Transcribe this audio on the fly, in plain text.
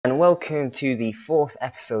welcome to the fourth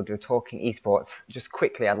episode of Talking Esports. Just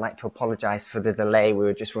quickly, I'd like to apologise for the delay. We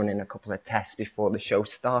were just running a couple of tests before the show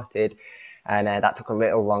started, and that took a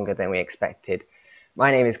little longer than we expected.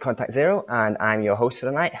 My name is ContactZero, and I'm your host for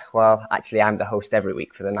the night. Well, actually, I'm the host every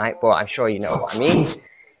week for the night, but I'm sure you know what I mean.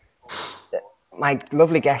 My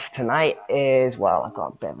lovely guest tonight is, well, I've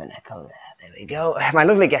got a bit of an echo there. There we go. My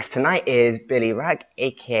lovely guest tonight is Billy Wragg,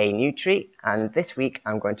 aka Nutri, and this week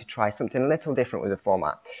I'm going to try something a little different with the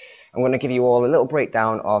format. I'm going to give you all a little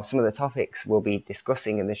breakdown of some of the topics we'll be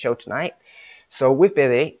discussing in the show tonight. So with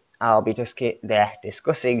Billy, I'll be just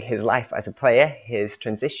discussing his life as a player, his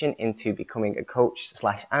transition into becoming a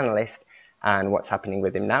coach/analyst, and what's happening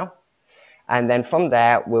with him now. And then from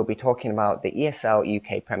there, we'll be talking about the ESL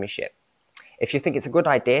UK Premiership. If you think it's a good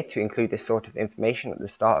idea to include this sort of information at the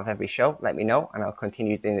start of every show, let me know, and I'll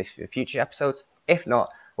continue doing this for future episodes. If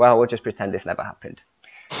not, well, we'll just pretend this never happened.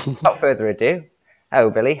 Without further ado,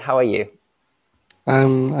 hello Billy, how are you?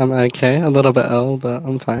 I'm okay, a little bit ill, but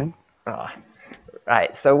I'm fine. Oh,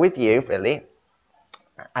 right, so with you, Billy,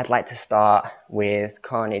 I'd like to start with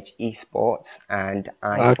Karnage eSports and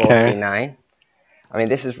I-49. I mean,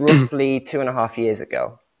 this is roughly 2.5 years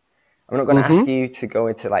ago. I'm not going to ask you to go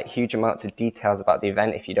into like huge amounts of details about the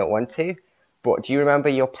event if you don't want to, but do you remember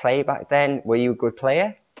your play back then? Were you a good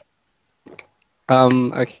player?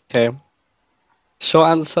 Okay. Short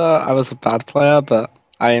answer, I was a bad player, but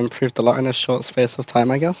I improved a lot in a short space of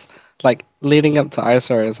time, I guess. Like, leading up to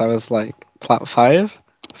iSeries, I was like plat 5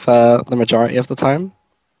 for the majority of the time.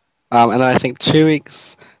 And then I think 2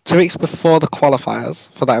 weeks before the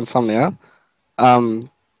qualifiers for that Insomnia,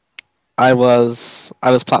 I was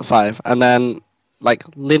plat 5, and then like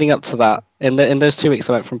leading up to that, in those 2 weeks,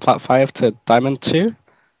 I went from plat 5 to diamond 2,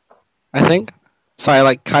 I think. So I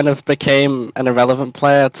like kind of became an irrelevant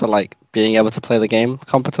player to like being able to play the game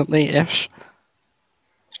competently-ish.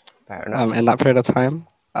 Fair enough. In that period of time.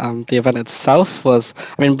 The event itself was,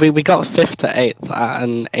 I mean, we got 5th to 8th at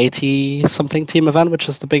an 80-something team event, which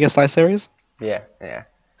is the biggest iSeries. Yeah.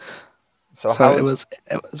 So how it was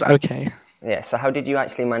okay. Yeah. So how did you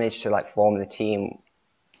actually manage to like form the team?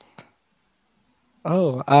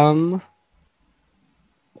 Oh,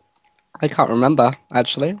 I can't remember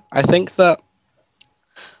actually. I think that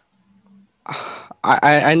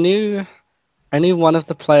I knew one of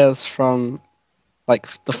the players from like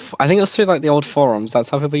I think it was through like the old forums. That's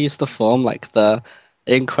how people used to form like the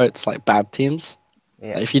in quotes like bad teams.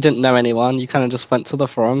 Yeah. Like, if you didn't know anyone, you kind of just went to the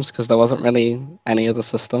forums because there wasn't really any other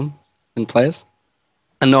system in place,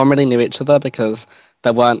 and no one really knew each other because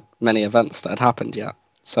there weren't many events that had happened yet.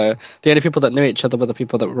 So the only people that knew each other were the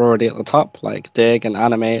people that were already at the top, like Dig and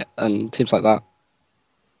Animate and teams like that.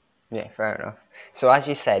 Yeah, fair enough. So as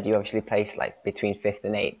you said, you obviously placed like between 5th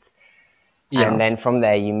and 8th. Yeah. And then from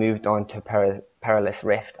there, you moved on to Perilous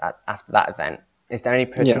Rift after that event. Is there any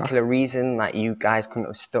particular reason that you guys couldn't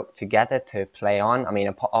have stuck together to play on? I mean,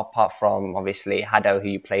 apart from obviously Hadow, who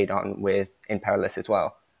you played on with in Perilous as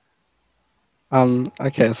well.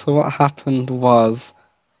 Okay, so what happened was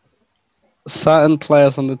certain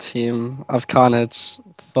players on the team of Karnage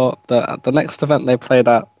thought that at the next event they played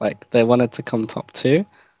at, like, they wanted to come top 2,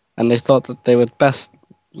 and they thought that they would best,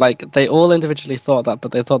 like, they all individually thought that,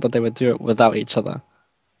 but they thought that they would do it without each other.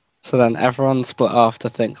 So then everyone split off to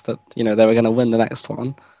think that, you know, they were going to win the next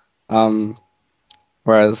one.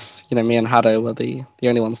 Whereas, you know, me and Hadow were the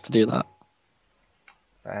only ones to do that.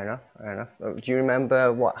 Fair enough. Do you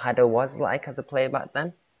remember what Hadow was like as a player back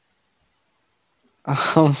then?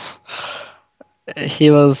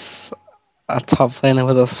 He was a top laner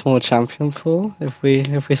with a small champion pool, if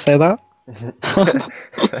we say that.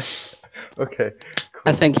 Okay, cool.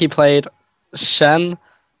 I think he played Shen.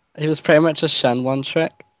 He was pretty much a Shen one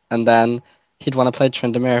trick, and then he'd want to play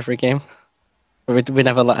Tryndamere every game. But we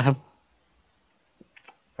never let him.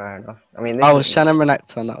 Fair enough. I mean, Shen and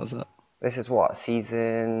Renekton, and that was it. This is what,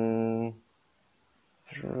 season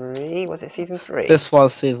 3? Was it season 3? This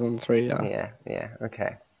was season 3, yeah. Yeah,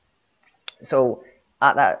 okay. So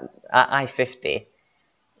at I-50,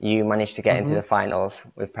 you managed to get into the finals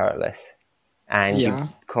with Perilous, and you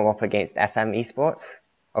come up against FM Esports.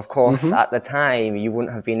 Of course, at the time, you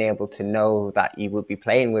wouldn't have been able to know that you would be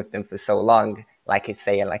playing with them for so long, like it's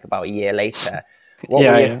saying like about a year later. What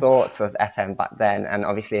were your thoughts of FM back then, and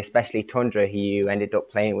obviously especially Tundra, who you ended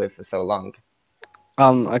up playing with for so long?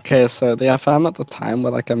 Okay, so the FM at the time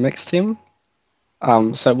were like a mixed team.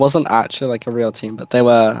 So it wasn't actually like a real team, but they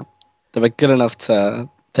were good enough to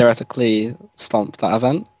theoretically stomp that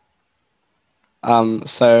event.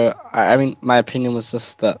 So I mean, my opinion was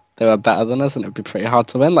just that they were better than us, and it would be pretty hard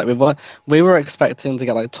to win. Like we were expecting to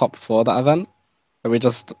get like top 4 that event, but we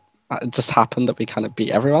just it just happened that we kind of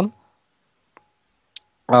beat everyone.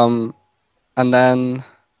 And then,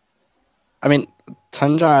 I mean,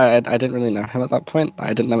 Tundra, I didn't really know him at that point.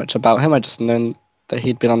 I didn't know much about him. I just known that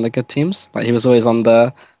he'd been on the good teams. Like he was always on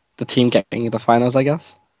the team getting the finals, I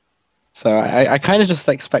guess. So I kind of just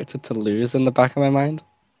expected to lose in the back of my mind.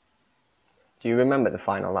 Do you remember the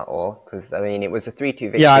final at all? Because, I mean, it was a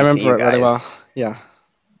 3-2 Yeah, I victory for remember you it really well. guys. Yeah.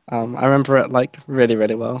 I remember it like really,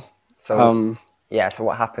 really well. So, yeah, so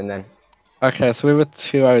what happened then? Okay, so we were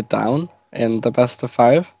 2-0 down in the best of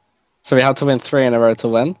five. So we had to win three in a row to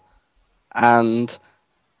win. And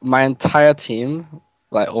my entire team,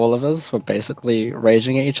 like all of us, were basically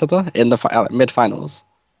raging at each other in the mid-finals.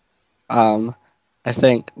 Um, I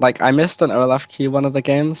think like I missed an OLFQ one of the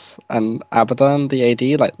games, and Abaddon, the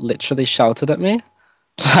AD, like literally shouted at me,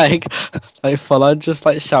 like like Fuller just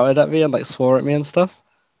like shouted at me and like swore at me and stuff.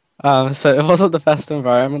 So it wasn't the best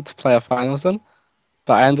environment to play a finals in.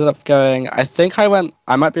 But I ended up going. I think I went.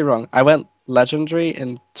 I might be wrong. I went legendary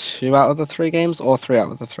in 2 out of the 3 games, or 3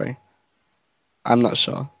 out of the 3. I'm not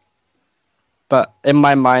sure. But in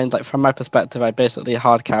my mind, like from my perspective, I basically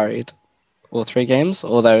hard carried all 3 games.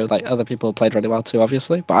 Although like other people played really well too,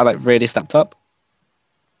 obviously. But I like really stepped up.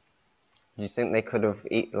 Do you think they could have,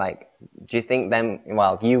 like, do you think them,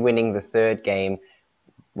 well, you winning the third game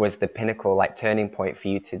was the pinnacle, like, turning point for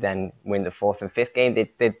you to then win the fourth and fifth game? Did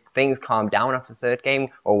things calm down after the third game,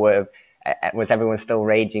 or was everyone still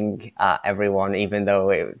raging at everyone, even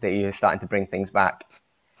though that you were starting to bring things back?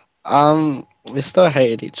 We still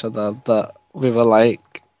hated each other, but we were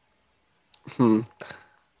like, hmm.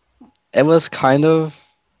 It was kind of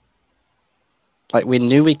like we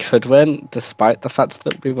knew we could win, despite the fact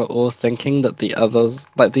that we were all thinking that the others,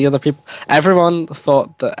 like the other people, everyone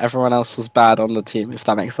thought that everyone else was bad on the team, if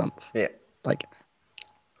that makes sense. Yeah. Like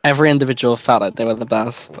every individual felt like they were the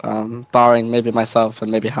best, barring maybe myself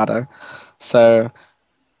and maybe Hadow. So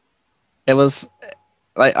it was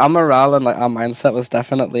like our morale and like our mindset was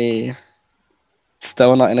definitely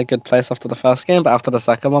still not in a good place after the first game, but after the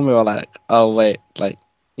second one, we were like, oh wait, like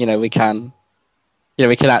we can. Yeah,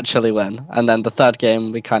 we can actually win. And then the third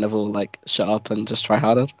game, we kind of all like shut up and just try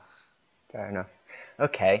harder. Fair enough.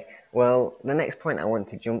 Okay, well, the next point I want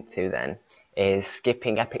to jump to then is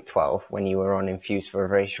skipping Epic 12 when you were on Infuse for a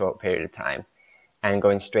very short period of time and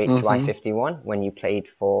going straight to I-51 when you played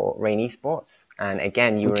for Rain eSports. And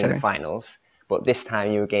again, you were in the Okay. finals, but this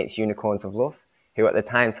time you were against Unicorns of Love, who at the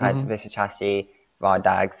times had Vishachashi,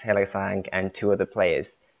 Vardags, Helisang, and 2 other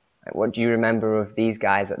players. What do you remember of these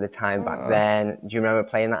guys at the time back then? Do you remember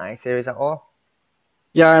playing that I-Series at all?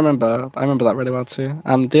 Yeah, I remember. I remember that really well too.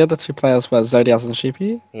 The other 2 players were Zodiaz and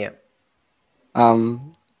Sheepy. Yeah.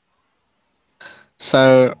 Um,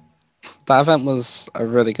 so that event was a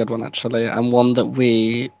really good one actually, and one that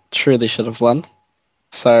we truly should have won.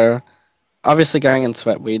 So obviously going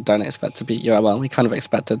into it, we don't expect to beat UoL. We kind of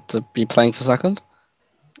expected to be playing for second.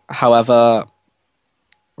 However,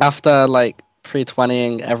 after like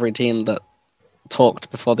pre-20ing every team that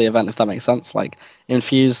talked before the event, if that makes sense. Like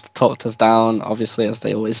Infused talked us down, obviously as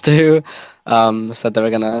they always do. Said they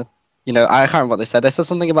were gonna, I can't remember what they said. They said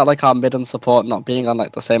something about like our mid and support not being on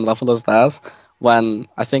like the same level as theirs. When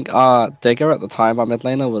I think our Digger at the time, our mid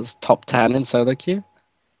laner, was top 10 in solo queue.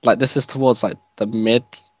 Like this is towards like the mid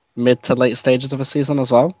to late stages of a season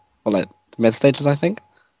as well, or like mid stages, I think.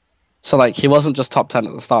 So like he wasn't just top 10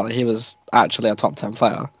 at the start; he was actually a top 10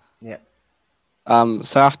 player. Yeah.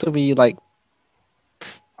 So after we like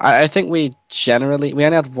I think we only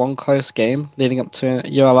had one close game leading up to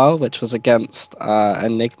UoL, which was against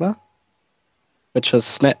Enigma, which was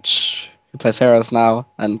Snitch, who plays Heroes now,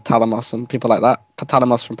 and Talamos and people like that.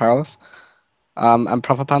 Talamos from Perilous, and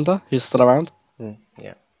Proper Panda, who's still around.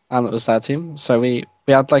 Yeah. It was their team. So we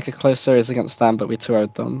had like a close series against them, but we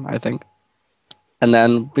 2-0'd them, I think. And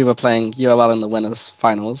then we were playing UoL in the winners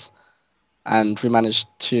finals, and we managed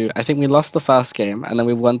to. I think we lost the first game, and then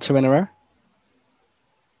we won 2 in a row.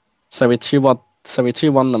 So we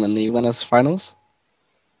 2-1 them in the winners finals.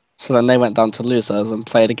 So then they went down to losers and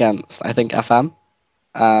played against, I think, FM,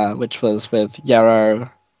 which was with Yarrow,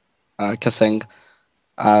 Kissing,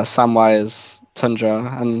 Samwise,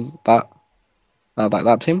 Tundra, and that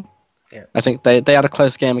team. Yeah. I think they had a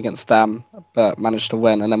close game against them, but managed to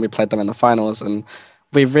win, and then we played them in the finals, and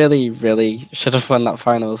we really, really should have won that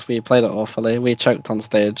finals. We played it awfully. We choked on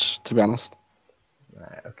stage, to be honest.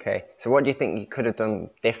 Right, okay. So what do you think you could have done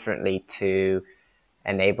differently to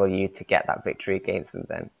enable you to get that victory against them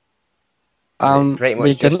then? Pretty much We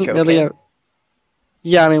just didn't choking? really.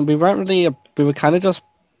 Yeah, I mean, we weren't really. We were kind of just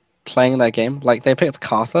playing their game. Like they picked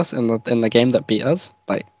Karthus in the game that beat us.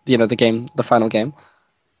 Like the final game.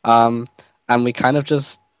 And we kind of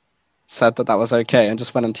just said that that was okay and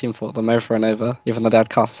just went and team fought them over and over, even though they had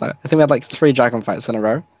castles out. I think we had like 3 dragon fights in a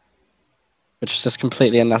row, which was just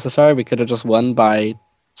completely unnecessary. We could have just won by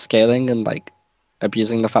scaling and like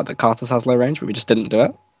abusing the fact that Karthus has low range, but we just didn't do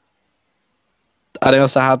it. And I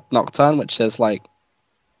also had Nocturne, which is like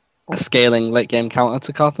a scaling late game counter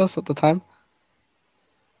to Karthus at the time.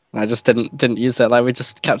 And I just didn't use it. Like we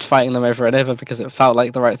just kept fighting them over and over because it felt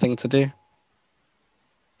like the right thing to do.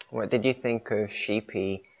 What did you think of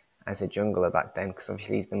Sheepy as a jungler back then? Because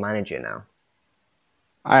obviously he's the manager now.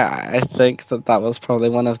 I think that that was probably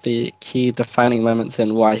one of the key defining moments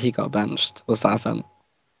in why he got benched, was that event.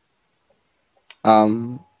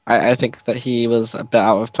 I think that he was a bit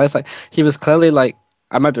out of place. Like he was clearly like,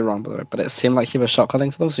 I might be wrong by the way, but it seemed like he was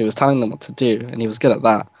shotcalling for them, so he was telling them what to do, and he was good at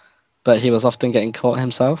that. But he was often getting caught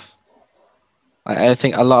himself. I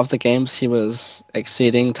think a lot of the games he was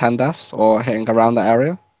exceeding 10 deaths or hitting around the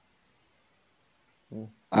area,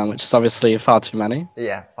 which is obviously far too many.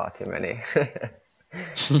 Yeah, far too many.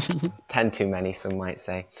 10 too many, some might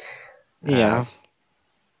say. Yeah.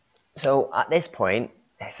 So at this point,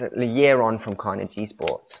 it's a year on from Karnage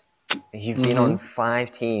eSports. You've been on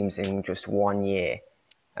 5 teams in just 1 year.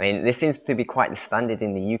 I mean, this seems to be quite the standard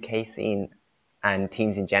in the UK scene and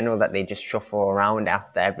teams in general, that they just shuffle around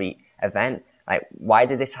after every event. Like, why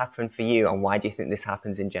did this happen for you, and why do you think this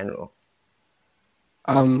happens in general?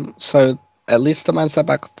 So at least the mindset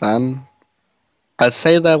back then, I'd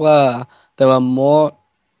say there were more.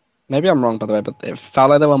 Maybe I'm wrong by the way, but it felt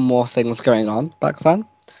like there were more things going on back then,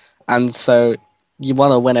 and so you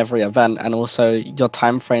want to win every event, and also your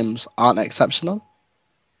time frames aren't exceptional,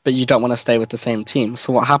 but you don't want to stay with the same team.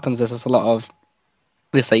 So what happens is there's a lot of,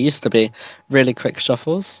 at least there used to be, really quick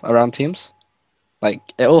shuffles around teams. Like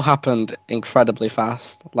it all happened incredibly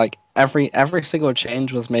fast. Like every single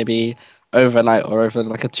change was maybe overnight or over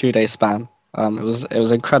like a 2-day span. It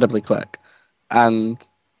was incredibly quick, and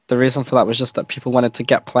the reason for that was just that people wanted to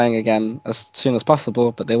get playing again as soon as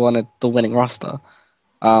possible, but they wanted the winning roster.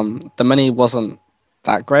 The money wasn't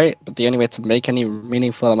that great, but the only way to make any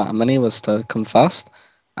meaningful amount of money was to come first,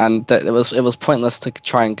 and it was pointless to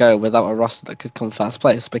try and go without a roster that could come first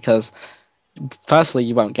place, because firstly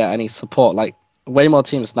you won't get any support. Like way more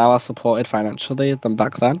teams now are supported financially than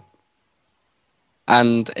back then,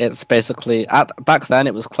 and it's basically back then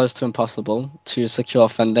it was close to impossible to secure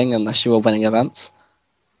funding unless you were winning events.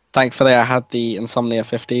 Thankfully, I had the Insomnia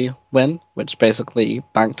 50 win, which basically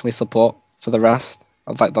banked me support for the rest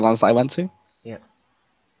of like the lands that I went to. Yeah.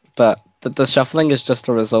 But the shuffling is just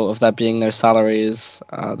a result of there being no salaries.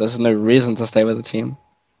 There's no reason to stay with the team.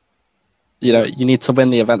 You know, you need to win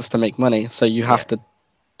the events to make money, so you have to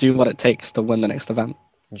do what it takes to win the next event.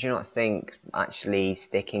 Do you not think actually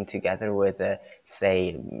sticking together with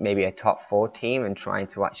say, maybe a top 4 team and trying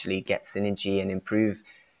to actually get synergy and improve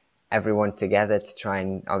everyone together to try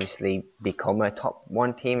and obviously become a top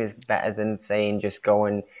 1 team is better than saying just go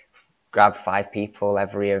and grab 5 people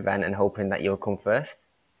every event and hoping that you'll come first?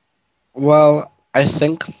 Well, I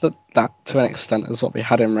think that to an extent is what we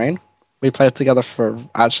had in Rain. We played together for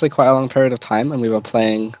actually quite a long period of time, and we were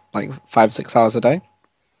playing like 5-6 hours a day.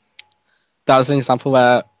 That was an example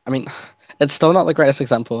where, I mean, it's still not the greatest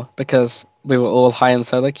example because we were all high in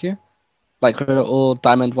solo queue. Like we were all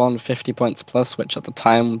Diamond 1 50 points plus, which at the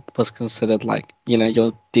time was considered like, you know,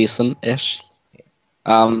 you're decent-ish.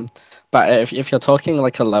 But if you're talking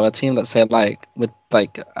like a lower team, let's say like with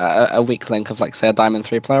like a weak link of like say a Diamond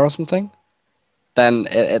 3 player or something, then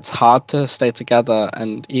it's hard to stay together,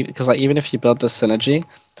 and because like even if you build this synergy,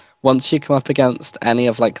 once you come up against any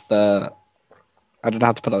of like I don't know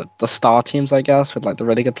how to put it, the star teams, I guess, with like the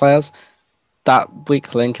really good players, that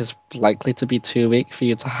weak link is likely to be too weak for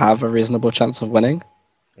you to have a reasonable chance of winning.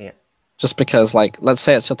 Yeah. Just because, like, let's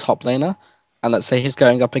say it's your top laner, and let's say he's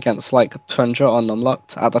going up against like Tundra or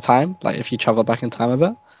Numlocked at the time, like if you travel back in time a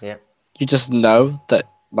bit, Yeah. you just know that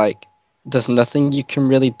like there's nothing you can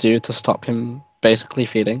really do to stop him basically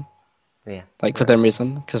feeding. Yeah. Like within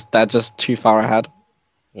reason, because they're just too far ahead.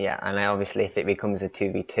 Yeah, and obviously if it becomes a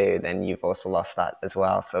 2v2, then you've also lost that as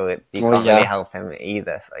well, so you can't really help him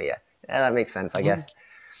either. So yeah, that makes sense, I guess.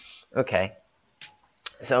 Okay,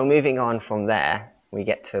 so moving on from there, we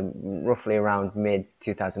get to roughly around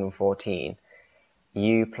mid-2014.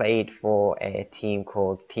 You played for a team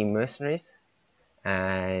called Team Mercenaries,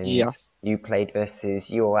 and you played versus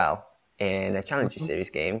UoL in a Challenger Series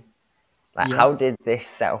game. Like, how did this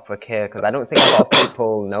setup occur? Because I don't think a lot of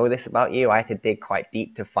people know this about you. I had to dig quite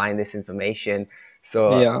deep to find this information.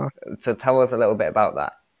 So tell us a little bit about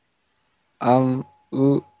that.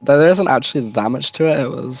 There isn't actually that much to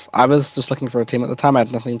it. I was just looking for a team at the time. I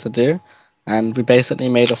had nothing to do, and we basically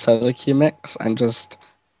made a solo queue mix and just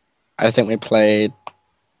I think we played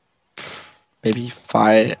maybe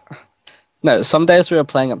 5. No, some days we were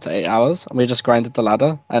playing up to 8 hours, and we just grinded the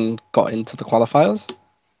ladder and got into the qualifiers.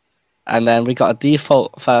 And then we got a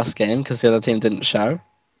default first game because the other team didn't show.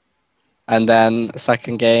 And then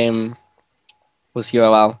second game was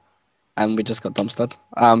UoL, and we just got dumpstered.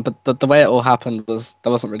 But the way it all happened was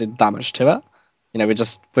there wasn't really damage to it. You know, we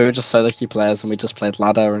were just solo queue players, and we just played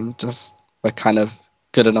ladder and just were kind of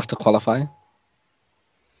good enough to qualify.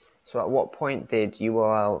 So at what point did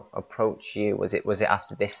UoL approach you? Was it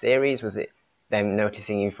after this series? Was it them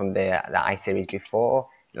noticing you from the I series before?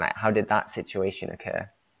 Like, how did that situation occur?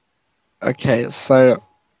 Okay, so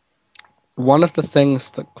one of the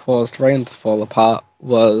things that caused Rain to fall apart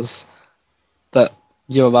was that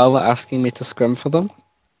UoL were asking me to scrim for them,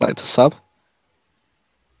 like to sub.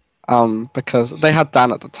 Because they had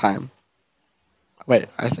Dan at the time. Wait,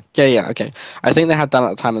 okay. I think they had Dan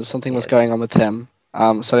at the time, and something was going on with him.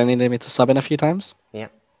 So they needed me to sub in a few times. Yeah.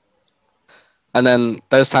 And then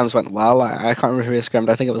those times went well. I can't remember who we scrimmed.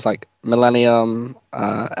 I think it was like Millennium,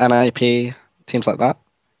 NIP, teams like that.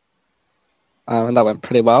 And that went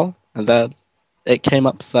pretty well. And then it came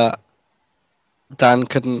up that Dan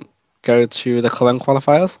couldn't go to the Cologne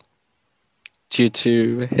qualifiers due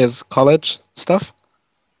to his college stuff.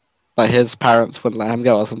 Like his parents wouldn't let him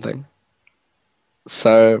go or something.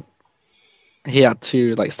 So he had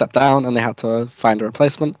to like step down, and they had to find a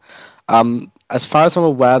replacement. As far as I'm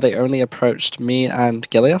aware, they only approached me and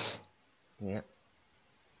Gilius. Yeah.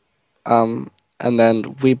 And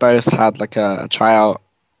then we both had like a tryout,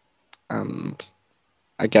 and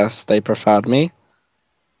I guess they preferred me.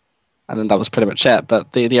 And then that was pretty much it.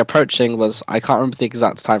 But the approaching was, I can't remember the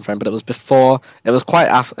exact time frame, but it was before. It was quite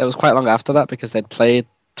long after that because they'd played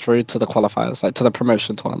through to the qualifiers, like to the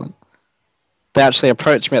promotion tournament. They actually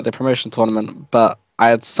approached me at the promotion tournament, but I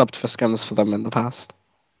had subbed for scrims for them in the past.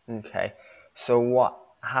 Okay. So what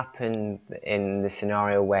happened in the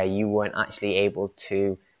scenario where you weren't actually able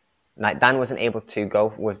to, like Dan wasn't able to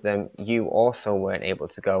go with them, you also weren't able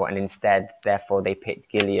to go, and instead, therefore, they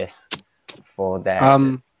picked Gilius for their...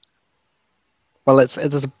 Well,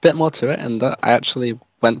 there's a bit more to it in that I actually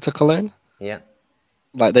went to Cologne. Yeah.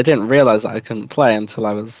 Like, they didn't realize that I couldn't play until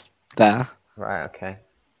I was there. Right, okay.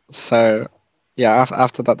 So, yeah,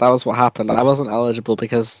 after that was what happened. I wasn't eligible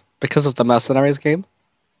because of the Mercenaries game.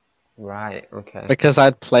 Right, okay. Because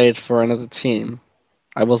I'd played for another team,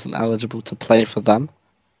 I wasn't eligible to play for them.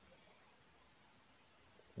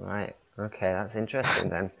 Right, okay, that's interesting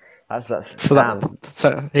then. That's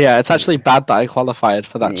so yeah, it's actually bad that I qualified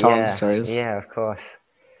for that challenge series. Yeah, of course.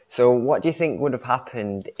 So what do you think would have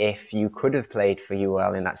happened if you could have played for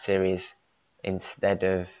UoL in that series instead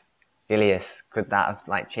of Gilius? Could that have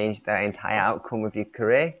like changed the entire outcome of your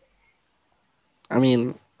career? I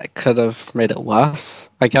mean, it could have made it worse,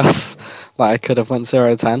 I guess. Like I could have went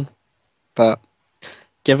 0-10. But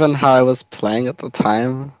given how I was playing at the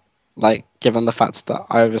time, like given the fact that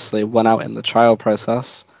I obviously went out in the trial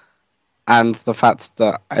process, and the fact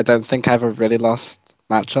that I don't think I ever really lost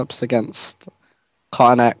matchups against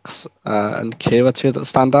Karnage and Q are two that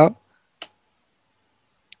stand out.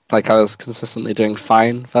 Like I was consistently doing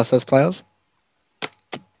fine versus players.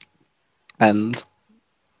 And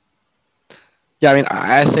yeah, I mean,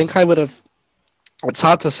 I think I would have. It's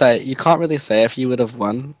hard to say. You can't really say if you would have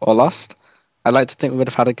won or lost. I'd like to think we would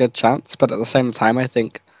have had a good chance, but at the same time, I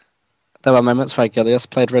think there were moments where Gilius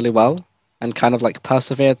played really well and kind of like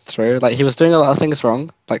persevered through. Like he was doing a lot of things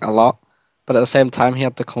wrong, like a lot, but at the same time, he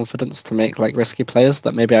had the confidence to make like risky plays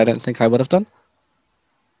that maybe I don't think I would have done.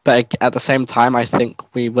 But at the same time, I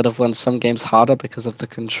think we would have won some games harder because of the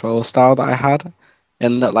control style that I had,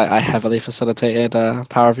 in that like I heavily facilitated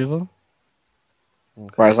power removal.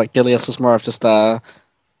 Okay. Whereas like Gilius was more of just a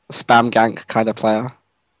spam gank kind of player.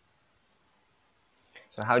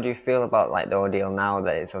 So how do you feel about like the ordeal now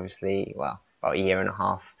that it's obviously, well, about a year and a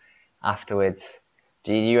half afterwards?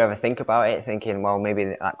 Do you ever think about it, thinking, well,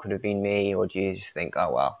 maybe that could have been me, or do you just think,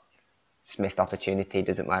 oh well, just missed opportunity,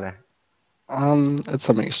 doesn't matter? It's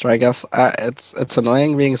a mixture, I guess. It's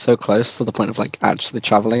annoying being so close to the point of like actually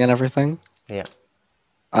traveling and everything. Yeah.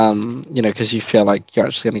 You know, because you feel like you're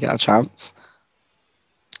actually gonna get a chance.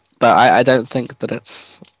 But I don't think that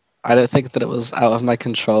it was out of my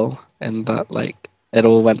control in that like it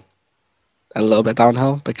all went a little bit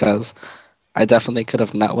downhill because I definitely could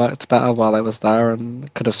have networked better while I was there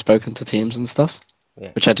and could have spoken to teams and stuff,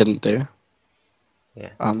 Yeah. which I didn't do.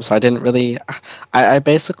 Yeah. So I didn't really. I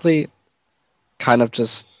basically kind of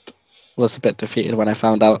just was a bit defeated when I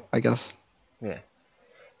found out, I guess. Yeah.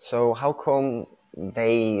 So how come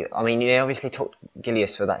I mean, you obviously took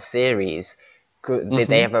Gilius for that series. Did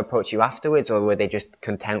they ever approach you afterwards, or were they just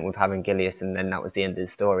content with having Gilius and then that was the end of the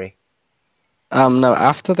story? No,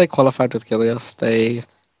 after they qualified with Gilius, they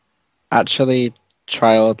actually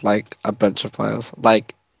trialed like a bunch of players.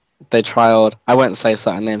 Like they trialed. I won't say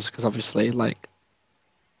certain names because obviously, like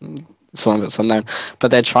some of it's unknown. But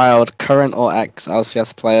they trialed current or ex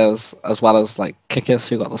LCS players as well as like kickers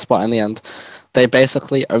who got the spot in the end. They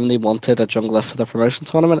basically only wanted a jungler for the promotion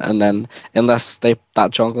tournament, and then unless that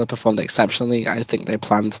jungler performed exceptionally, I think they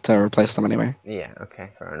planned to replace them anyway. Yeah,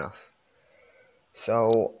 okay, fair enough.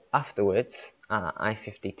 So afterwards, at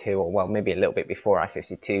I-52, or well, maybe a little bit before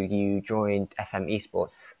I-52, you joined FM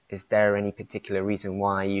eSports. Is there any particular reason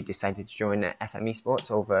why you decided to join FM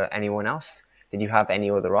eSports over anyone else? Did you have any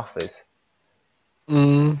other offers?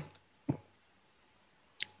 Mm.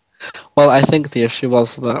 Well, I think the issue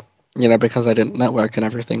was that, because I didn't network and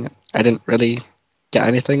everything, I didn't really get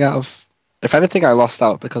anything out of. If anything, I lost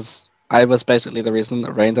out because I was basically the reason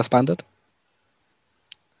that Rain disbanded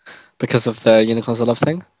because of the Unicorns of Love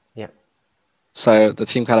thing. Yeah. So the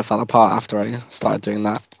team kind of fell apart after I started doing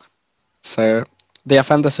that. So the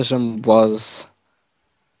FM decision was,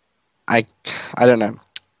 I don't know.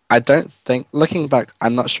 I don't think, looking back,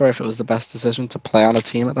 I'm not sure if it was the best decision to play on a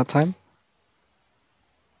team at that time.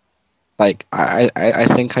 Like, I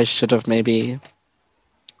think I should have maybe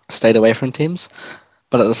stayed away from teams.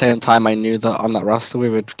 But at the same time, I knew that on that roster we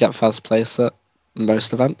would get first place at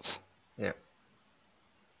most events. Yeah.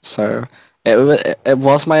 So it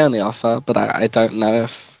was my only offer, but I don't know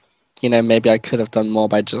if, maybe I could have done more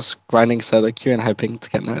by just grinding solo queue and hoping to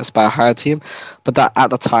get noticed by a higher team. But that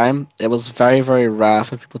at the time, it was very, very rare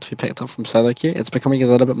for people to be picked up from solo queue. It's becoming a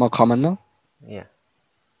little bit more common now. Yeah.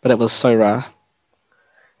 But it was so rare.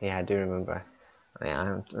 Yeah, I do remember.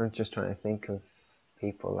 I'm just trying to think of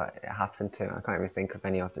people that it happened to. I can't even think of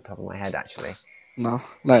any off the top of my head, actually. No,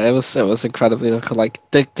 it was incredibly difficult. Like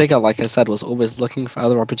Digger, like I said, was always looking for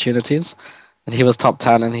other opportunities, and he was top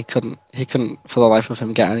 10, and he couldn't for the life of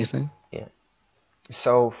him get anything. Yeah.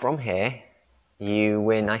 So from here, you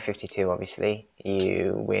win I-52, obviously.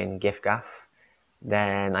 You win GIFGAF,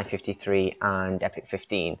 then I-53 and Epic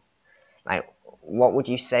 15. Like, what would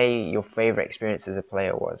you say your favorite experience as a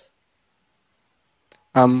player was?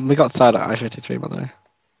 We got third at I-53, by the way.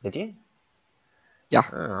 Did you? Yeah.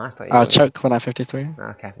 Oh, I thought you Choke won I-53.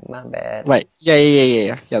 Okay, my bad. Wait, yeah,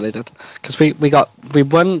 they did. Because we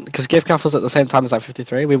won, because GIFGAF was at the same time as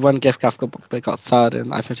I-53. We won GIFGAF, but we got third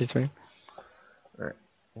in I-53. Right.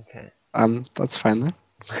 Okay. That's fine then.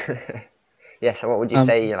 Yeah, so what would you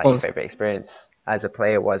say your favorite experience as a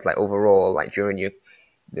player was, like, overall, like during your,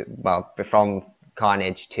 well, from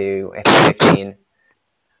Karnage to F15?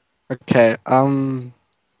 Okay,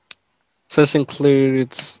 so this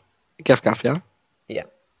includes GIFGAF, yeah? Yeah.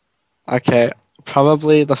 Okay,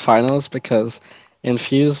 probably the finals because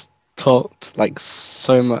Infuse talked like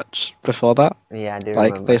so much before that. Yeah, I do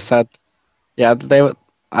Like remember. they said, yeah, they were.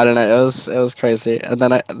 I don't know. It was crazy. And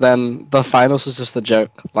then the finals was just a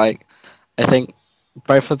joke. Like I think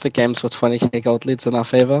both of the games were 20k gold leads in our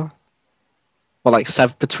favor. Well, like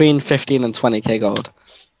between 15 and 20k gold,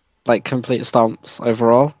 like complete stomps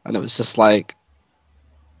overall, and it was just like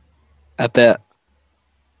a bit.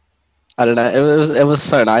 I don't know. It was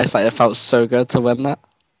so nice. Like it felt so good to win that.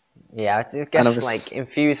 Yeah, I guess like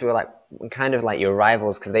Infuse were like kind of like your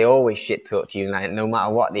rivals because they always shit talked you, like no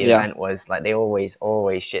matter what the event was, like they always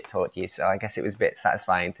shit talked you. So I guess it was a bit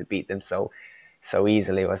satisfying to beat them so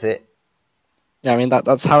easily, was it? Yeah, I mean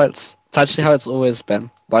that's how it's actually how it's always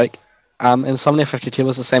been. Like, Insomnia 52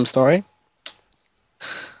 was the same story.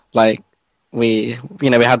 Like, we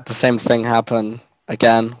had the same thing happen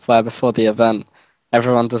again, where before the event,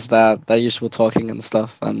 everyone does their usual talking and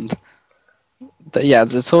stuff, and yeah,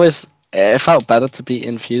 it felt better to be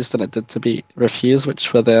infused than it did to be refused,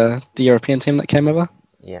 which were the European team that came over.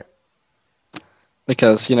 Yeah.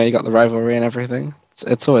 Because you got the rivalry and everything.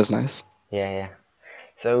 It's always nice. Yeah.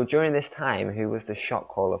 So during this time, who was the shot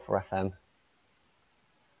caller for FM?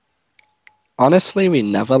 Honestly, we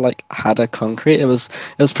never like had a concrete. It was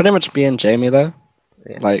pretty much me and Jamie though.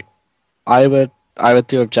 Yeah. Like I would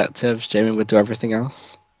do objectives, Jamie would do everything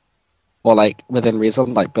else. Or like within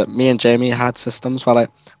reason, like but me and Jamie had systems where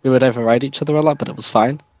like we would override each other a lot, but it was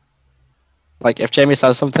fine. Like if Jamie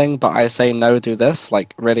says something but I say no, do this,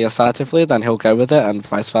 like really assertively, then he'll go with it and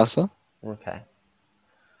vice versa. Okay.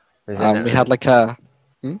 We had like a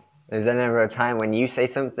Is there ever a time when you say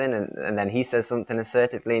something and then he says something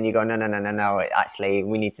assertively and you go, no, actually,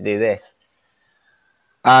 we need to do this?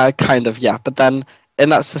 Kind of, yeah. But then in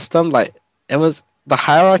that system, like the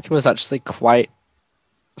hierarchy was actually quite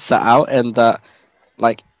set out in that,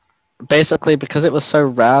 like basically because it was so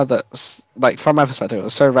rare that, like, from my perspective, it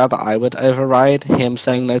was so rare that I would override him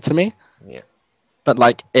saying no to me. Yeah. But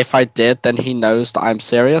like, if I did, then he knows that I'm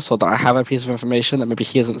serious or that I have a piece of information that maybe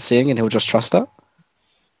he isn't seeing, and he'll just trust it.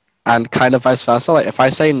 And kind of vice versa. Like, if I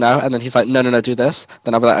say no, and then he's like, no, no, no, do this,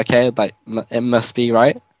 then I'll be like, okay, like, it must be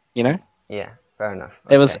right, you know? Yeah. Fair enough.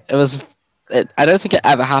 It was, Okay. it was, I don't think it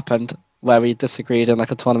ever happened where we disagreed in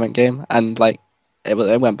like a tournament game, and like, it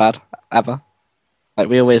went bad ever. Like,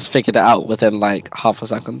 we always figured it out within like half a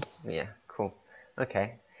second. Yeah. Cool.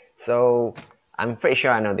 Okay. So I'm pretty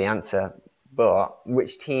sure I know the answer, but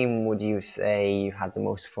which team would you say you had the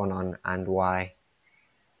most fun on and why?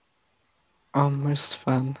 Oh, most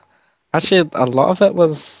fun. Actually, a lot of it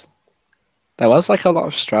was there was like a lot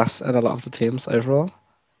of stress in a lot of the teams overall,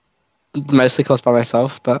 mostly caused by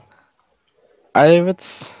myself. But I would,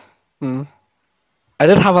 hmm, I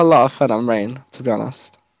did have a lot of fun on Rain, to be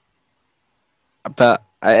honest. But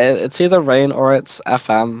it's either Rain or it's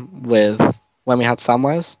FM with when we had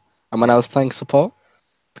Samwise and when I Yeah. was playing support,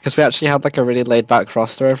 because we actually had like a really laid back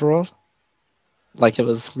roster overall. Like it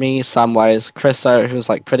was me, Samwise, Chris O, who was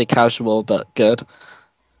like pretty casual but good,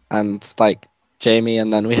 and like Jamie,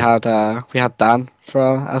 and then we had Dan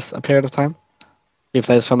for a period of time. He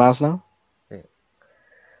plays for Mouse now. Yeah.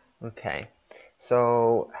 Okay.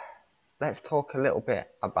 So let's talk a little bit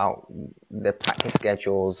about the practice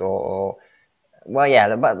schedules or well,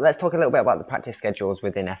 yeah, but let's talk a little bit about the practice schedules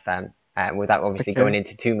within FM, without obviously Okay. going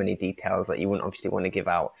into too many details that you wouldn't obviously want to give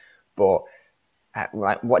out. But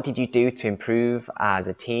like, what did you do to improve as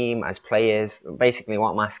a team, as players? Basically,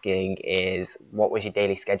 what I'm asking is, what was your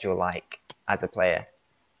daily schedule like as a player?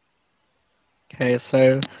 Okay,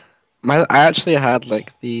 so I actually had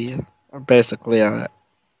like the basically a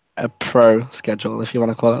pro schedule, if you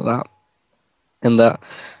want to call it that. In that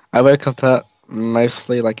I woke up at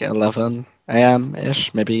mostly like 11 a.m.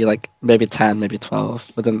 ish, maybe 10, maybe 12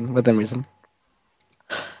 within reason.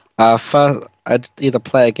 First I'd either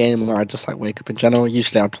play a game or I'd just like wake up in general.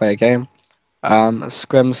 Usually I'd play a game.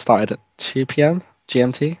 Scrim started at 2 p.m.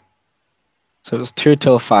 GMT, so it was 2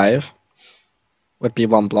 till 5 would be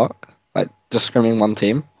one block, like just scrimming one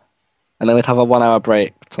team, and then we'd have a 1 hour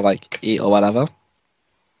break to like eat or whatever,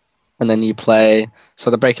 and then you play. So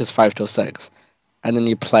the break is 5 till 6, and then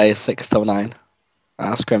you play 6 till 9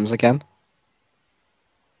 scrims again,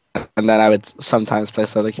 and then I would sometimes play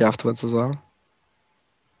solo queue afterwards as well,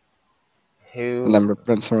 and Who then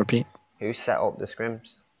rinse and repeat. who set up the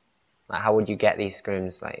scrims? Like, how would you get these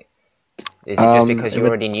scrims? Like, is it just because It you would.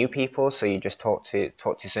 already knew people, so you just talk to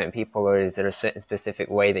certain people, or is there a certain specific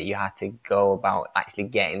way that you had to go about actually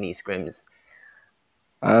getting these scrims?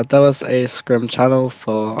 There was a scrim channel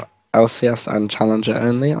for LCS and Challenger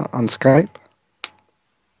only on Skype.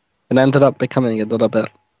 It ended up becoming a little bit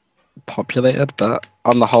populated, but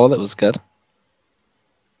on the whole, it was good.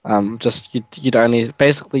 Just you'd only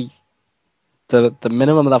basically the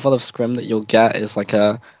minimum level of scrim that you'll get is like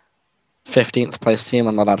a 15th place team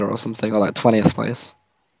on the ladder or something, or like 20th place.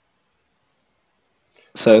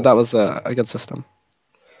 So So, that was a good system.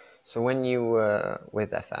 so when you were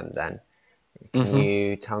with FM, then can Hmm.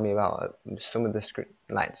 you tell me about some of the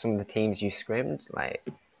like some of the teams you scrimmed? Like,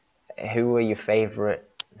 who were your favorite,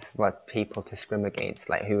 what people to scrim against?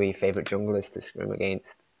 Like, who were your favorite junglers to scrim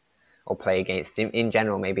against or play against? In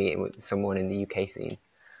general, maybe it was someone in the UK scene.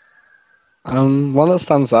 One that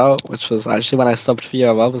stands out, which was actually when I subbed for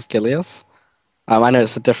UoL, was Gilius. I know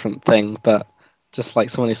it's a different thing, but just like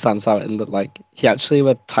someone who stands out in that, like he actually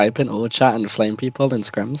would type in all chat and flame people in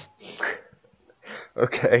scrims.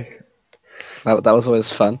 Okay. That was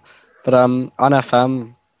always fun. But on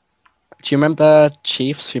FM, do you remember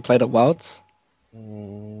Chiefs who played at Worlds?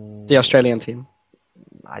 The Mm, Australian team.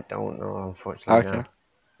 I don't know, unfortunately, Okay. no.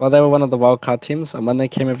 Well, they were one of the wildcard teams, and when they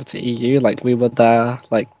came over to EU, like we were their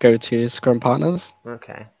like go-to scrum partners.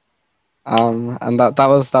 Okay. And that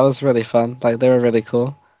was really fun. Like they were really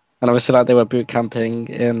cool, and obviously like they were boot camping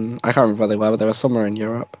in I can't remember where they were, but they were somewhere in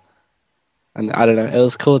Europe. And I don't know, it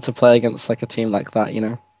was cool to play against like a team like that.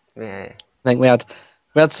 Yeah. I think we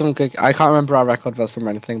had some good. I can't remember our record versus them or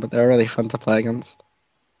anything, but they were really fun to play against.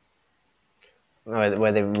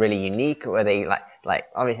 Were they really unique? Were they like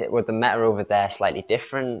obviously was the meta over there slightly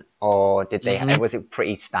different, or did they Hmm. was it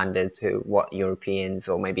pretty standard to what Europeans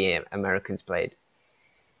or maybe Americans played?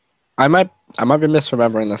 I might I might be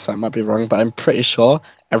misremembering this. I might be wrong, but I'm pretty sure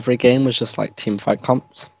every game was just like team fight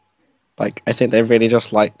comps. Like I think they really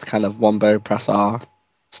just liked kind of wombo press R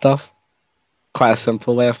stuff. Quite a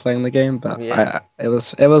simple way of playing the game, but Yeah. it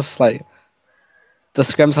was like the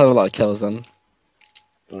scrims had a lot of kills in.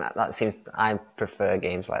 That seems I prefer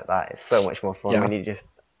games like that. It's so much more fun Yeah. when you just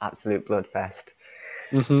absolute bloodfest.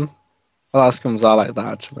 Mhm. A lot of scrims are like that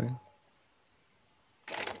actually.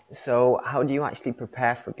 So how do you actually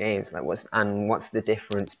prepare for games? Like what's the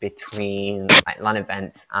difference between like LAN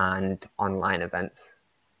events and online events?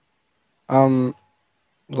 Um,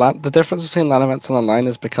 the difference between LAN events and online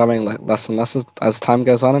is becoming like less and less as time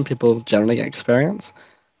goes on and people generally get experience.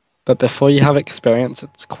 But before you have experience,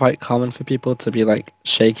 it's quite common for people to be like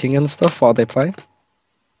shaking and stuff while they play.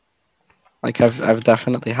 Like I've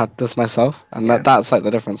definitely had this myself, and Yeah. that's like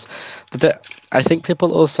the difference. I think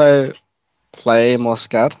people also play more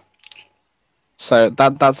scared. So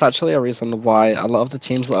that's actually a reason why a lot of the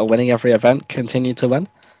teams that are winning every event continue to win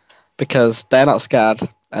because they're not scared,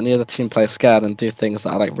 and the other team plays scared and do things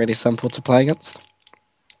that are like really simple to play against.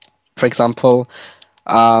 For example,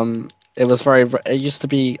 it used to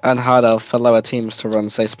be unheard of for lower teams to run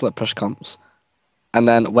say split push comps, and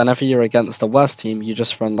then whenever you're against the worst team, you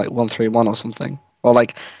just run like 1-3-1 or something, or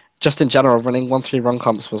like just in general running 1-3 run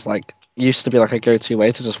comps was like used to be like a go-to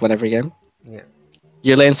way to just win every game. Yeah.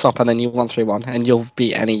 You lane swap and then you 1-3-1 and you'll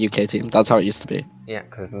beat any UK team. That's how it used to be. Yeah,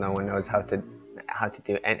 because no one knows how to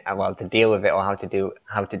do it, well, to deal with it or how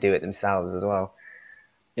to do it themselves as well.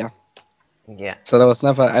 Yeah. Yeah. So there was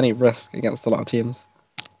never any risk against a lot of teams.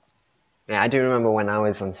 Yeah, I do remember when I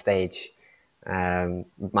was on stage,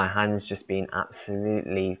 my hands just being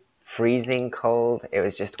absolutely freezing cold. It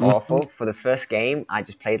was just Hmm. awful. For the first game, I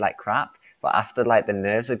just played like crap. But after like the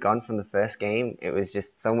nerves had gone from the first game, it was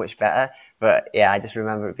just so much better. But yeah, I just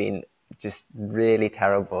remember it being just really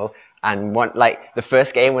terrible. And one like the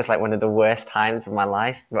first game was like one of the worst times of my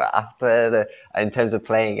life. But after in terms of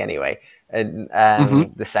playing anyway, and Hmm.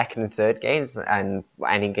 the second and third games and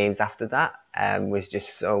any games after that was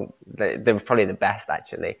just so they were probably the best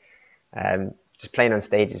actually. Just playing on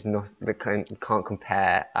stage is not can't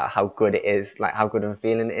compare how good it is, like how good of a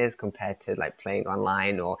feeling it is compared to like playing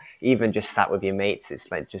online or even just sat with your mates.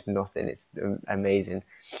 It's like just nothing. It's amazing.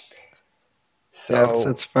 Yeah, So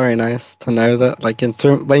it's very nice to know that like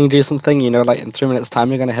when you do something, like in 3 minutes time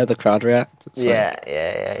you're gonna hear the crowd react. It's yeah, like,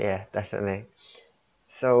 yeah, definitely.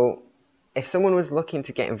 So if someone was looking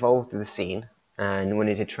to get involved with the scene and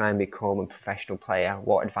wanted to try and become a professional player,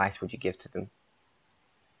 what advice would you give to them?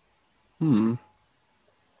 hmm,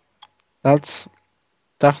 that's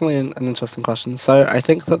definitely an interesting question. So I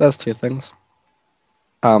think that there's two things.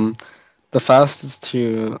 Um, the first is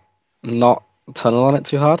to not tunnel on it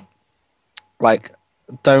too hard. Like,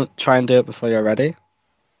 don't try and do it before you're ready,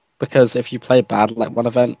 because if you play bad like one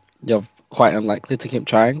event, you're quite unlikely to keep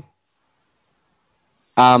trying.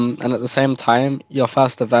 And at the same time, your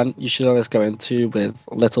first event you should always go into with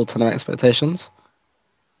little to no expectations,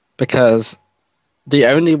 because the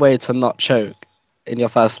only way to not choke in your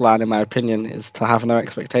first LAN, in my opinion, is to have no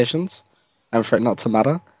expectations and for it not to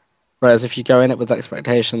matter. Whereas if you go in it with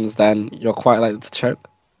expectations, then you're quite likely to choke.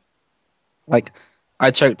 Like,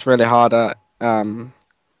 I choked really hard at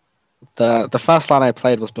the first LAN I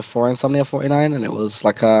played was before Insomnia 49, and it was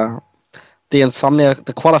like the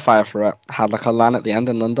qualifier for it had like a LAN at the end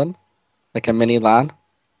in London, like a mini LAN.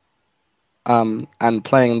 And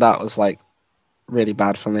playing that was like really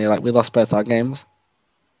bad for me. Like we lost both our games.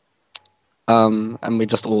 And we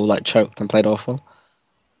just all like choked and played awful.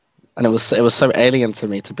 And it was so alien to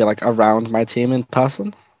me to be like around my team in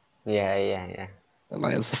person. Yeah. And,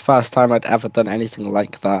 like it was the first time I'd ever done anything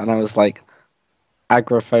like that, and I was like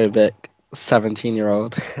agoraphobic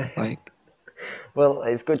 17-year-old. Like, Well,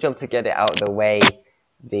 it's a good job to get it out of the way.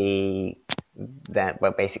 The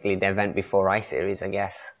well, basically the event before iSeries, I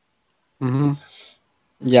guess. hmm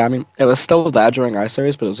yeah, I mean, it was still there during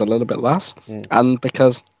iSeries, but it was a little bit less. Mm, And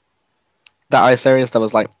because that iSeries, there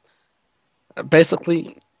was like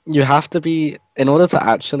basically you have to be in order to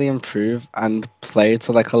actually improve and play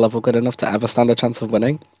to like a level good enough to ever stand a chance of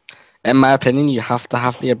winning. In my opinion, you have to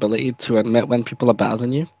have the ability to admit when people are better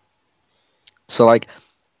than you. So like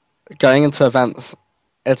going into events,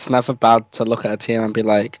 it's never bad to look at a team and be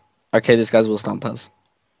like, okay, these guys will stomp us.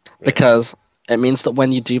 yeah, Because it means that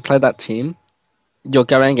when you do play that team, you're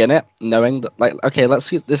going in it knowing that, like, okay,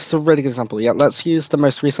 let's use this is a really good example. Yeah, let's use the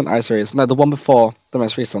most recent I series. No, the one before the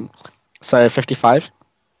most recent. So 55.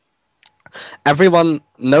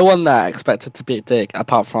 No one there expected to beat Dig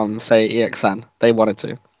apart from, say, EXN. They wanted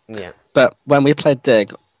to. yeah, But when we played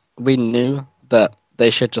Dig, we knew that they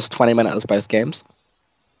should just 20-minute us both games.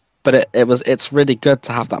 But it's really good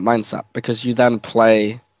to have that mindset because you then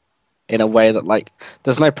play in a way that like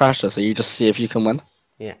there's no pressure, so you just see if you can win.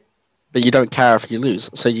 yeah, But you don't care if you lose.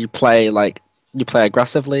 So you play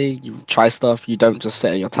aggressively, you try stuff, you don't just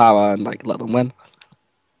sit in your tower and like let them win.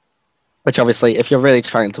 Which obviously if you're really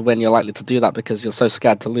trying to win, you're likely to do that because you're so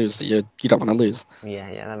scared to lose that you don't want to lose.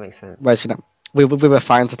 yeah. That makes sense. Whereas you know. we were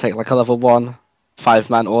fine to take like a level 1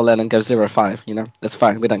 5-man all in and go 0-5. You know, it's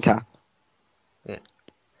fine. We don't care. Yeah.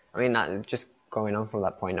 I mean, just going on from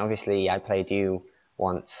that point, obviously I played you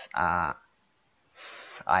once at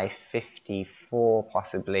I-54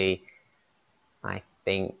 possibly, I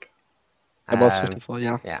think. It was 54.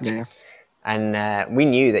 Yeah, Yeah. yeah, yeah. And we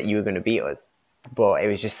knew that you were going to beat us, but it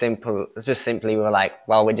was just simple. Just simply we were like,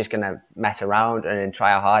 well, we're just going to mess around and then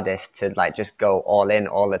try our hardest to like just go all in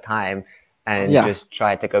all the time and Yeah. just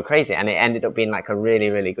try to go crazy. And it ended up being like a really,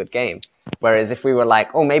 really good game. Whereas if we were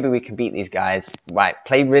like, oh, maybe we can beat these guys, right?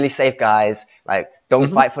 Play really safe guys, like don't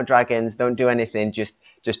Hmm. fight for dragons, don't do anything, just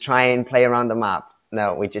try and play around the map.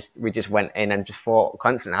 No, we just went in and just fought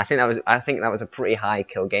constantly. I think that was a pretty high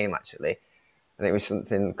kill game actually. I think it was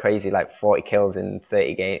something crazy like 40 kills in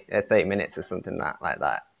 30 minutes or something like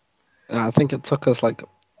that. I think it took us like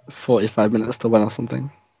 45 minutes to win or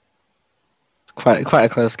something. It's quite a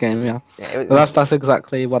close game, yeah. Yeah, it But was. that's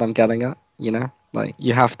exactly what I'm getting at. You know, like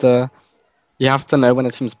you have to know when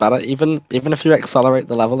a team's better. Even if you accelerate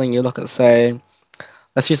the leveling, you look at, say,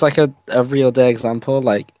 let's use like a real day example.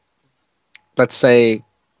 Like, let's say,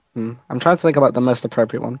 I'm trying to think about the most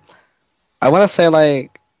appropriate one. I want to say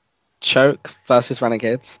like Choke versus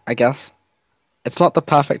Renegades. I guess it's not the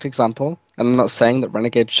perfect example, and I'm not saying that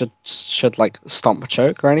Renegade should like stomp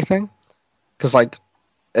Choke or anything, because like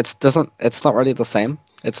it's not really the same.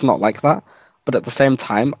 It's not like that. But at the same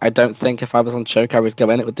time, I don't think if I was on Choke, I would go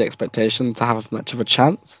in it with the expectation to have much of a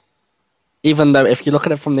chance. Even though if you look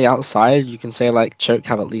at it from the outside, you can say like Choke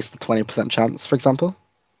have at least a 20% chance, for example.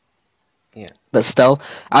 Yeah. But still,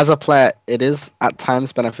 as a player, it is at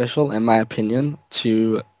times beneficial, in my opinion,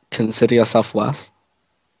 to consider yourself worse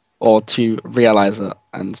or to realize it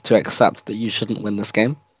and to accept that you shouldn't win this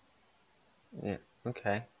game. Yeah.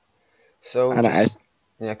 Okay. So And I, just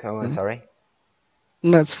yeah, come on. Mhm. Sorry.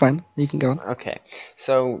 No, it's fine. You can go on. Okay.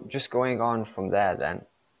 So just going on from there, then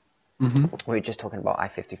Hmm. we were just talking about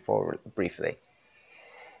I-54 briefly.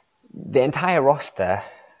 The entire roster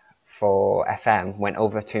for FM went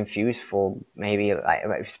over to Infuse for maybe like it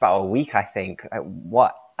was about a week, I think. Like,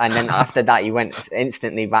 what? And then after that, you went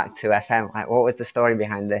instantly back to FM. Like, what was the story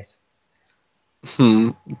behind this?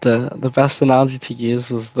 Hmm. The best analogy to use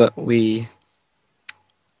was that the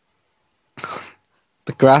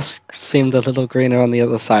grass seemed a little greener on the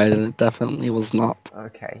other side, and it definitely was not.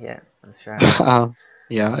 Okay, yeah, that's fair enough.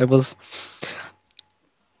 Yeah, it was.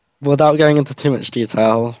 Without going into too much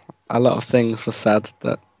detail, a lot of things were said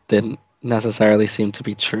that didn't necessarily seem to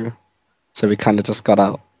be true. So we kind of just got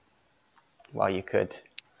out. Well, you could.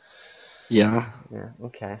 Yeah. Yeah,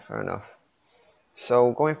 okay, fair enough.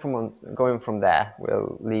 So going from there,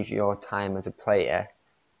 we'll leave your time as a player,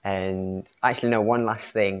 and actually no, one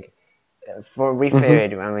last thing. For a brief Hmm.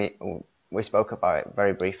 period, when we spoke about it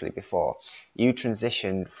very briefly before, you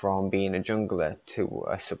transitioned from being a jungler to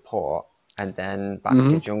a support, and then back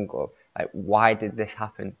to Hmm. jungle. Like, why did this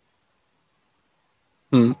happen?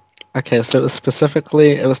 Hmm. Okay, so it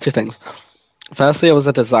was two things. Firstly, it was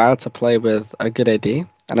a desire to play with a good AD,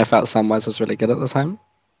 and I felt Samwise was really good at the time.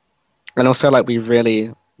 And also, like, we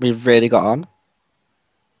really got on.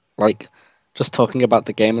 Like, just talking about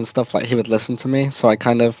the game and stuff, like, he would listen to me. So I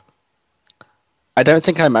don't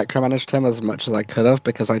think I micromanaged him as much as I could have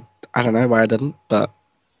because I don't know why I didn't, but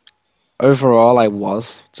overall, I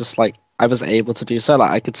was just like, I was able to do so.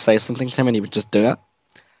 Like, I could say something to him and he would just do it.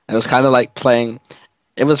 And it was kind of like playing.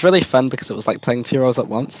 It was really fun because it was like playing two roles at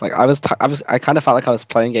once. Like I kind of felt like I was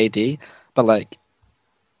playing AD, but like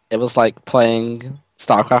it was like playing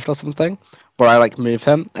StarCraft or something, where I like move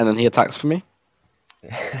him and then he attacks for me.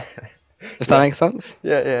 If that Yeah, makes sense.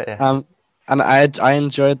 yeah. Um, and I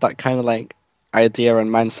enjoyed that kind of like idea and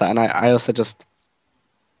mindset, and I also just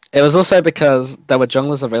it was also because there were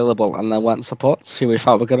junglers available and there weren't supports who we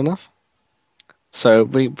felt were good enough. So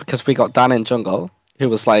because we got Dan in jungle, who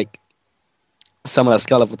was like similar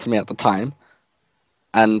skill level to me at the time,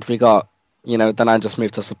 and we got then I just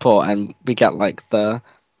moved to support, and we get like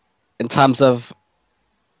in terms of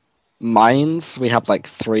mines, we have like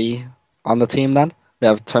three on the team. Then we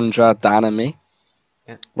have Tundra, Dan, and me.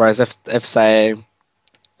 Yeah. Whereas if say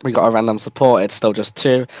we got a random support, it's still just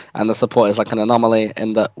two, and the support is like an anomaly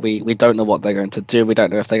in that we don't know what they're going to do. We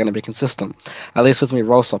don't know if they're going to be consistent. At least with me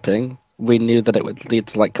role swapping, we knew that it would lead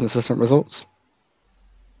to like consistent results.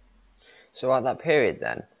 So at that period,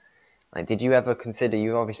 then, like, did you ever consider?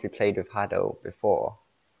 You obviously played with Hadow before.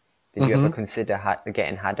 Did you ever Hmm. consider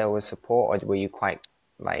getting Hadow as support, or were you quite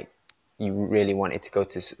like you really wanted to go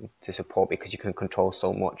to support because you can control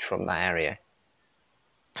so much from that area?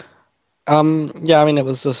 Yeah, I mean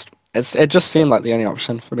it just seemed like the only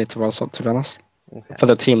option for me to role swap, to be honest. Okay. for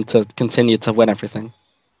the team to continue to win everything,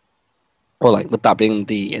 or like with that being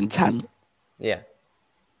the intent. Yeah.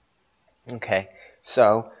 Okay.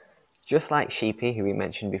 So, just like Sheepy, who we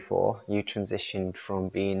mentioned before, you transitioned from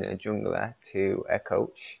being a jungler to a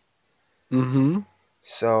coach. Mm-hmm.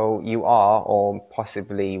 So you are, or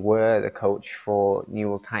possibly were, the coach for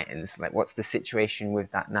NUEL Titans. Like, what's the situation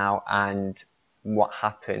with that now, and what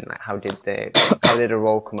happened? Like, how did a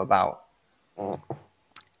role come about?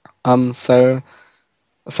 So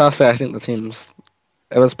firstly, I think the teams,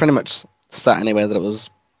 it was pretty much set anyway that it was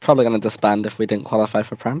probably going to disband if we didn't qualify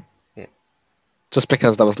for Prem, Yeah. just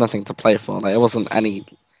because there was nothing to play for. Like it wasn't like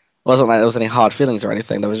there was any hard feelings or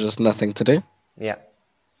anything. There was just nothing to do. Yeah.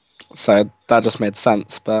 So that just made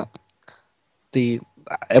sense. But the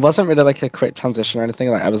it wasn't really like a quick transition or anything.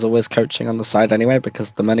 Like I was always coaching on the side anyway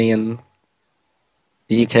because the money in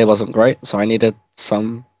the UK wasn't great, so I needed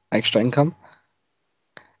some extra income.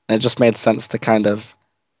 And it just made sense to kind of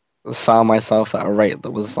sell myself at a rate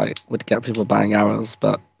that was like would get people buying hours,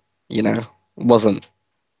 but you know wasn't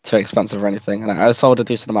too expensive or anything. And I sold a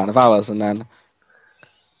decent amount of hours, and then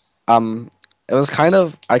um, it was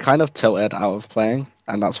I kind of tilted out of playing,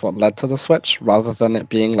 and that's what led to the switch, rather than it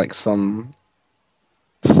being like some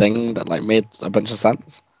thing that like made a bunch of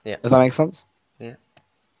sense. Yeah. If that makes sense. Yeah.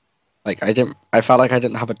 Like I felt like I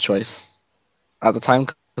didn't have a choice at the time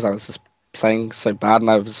because I was just playing so bad, and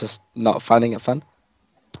I was just not finding it fun.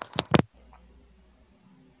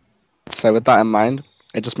 So with that in mind,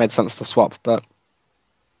 it just made sense to swap. But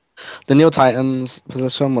the NUEL Titans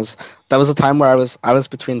position was there was a time where I was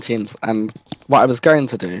between teams, and what I was going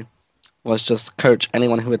to do was just coach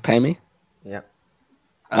anyone who would pay me. Yeah.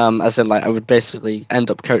 As in, like I would basically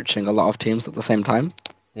end up coaching a lot of teams at the same time.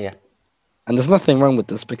 Yeah. And there's nothing wrong with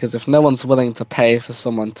this because if no one's willing to pay for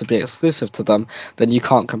someone to be exclusive to them, then you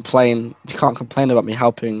can't complain. You can't complain about me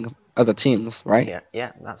helping other teams, right? Yeah.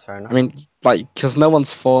 Yeah. That's fair I enough. mean, like, because no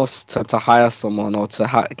one's forced to hire someone or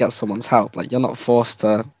to get someone's help. Like, you're not forced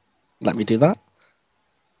to let me do that.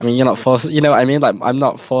 I mean, you're not forced. You know what I mean? Like, I'm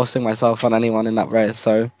not forcing myself on anyone in that way.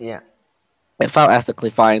 So Yeah. it felt ethically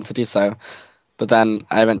fine to do so. But then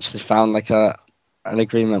I eventually found like an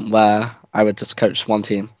agreement where I would just coach one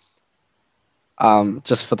team,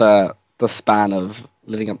 just for the span of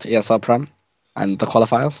leading up to ESL Prem and the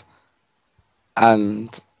qualifiers. And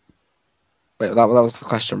wait, that was the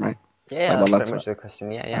question, right? Yeah. Like what That's led pretty to much it? the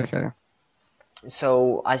question. Yeah. Yeah. Okay.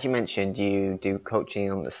 So, as you mentioned, you do coaching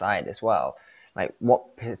on the side as well. Like,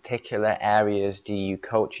 what particular areas do you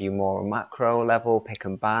coach? Are you more macro level, pick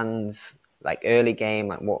and bans, like early game?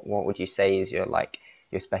 Like, what would you say is your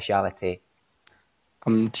speciality?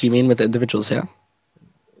 Do you mean with the individuals here or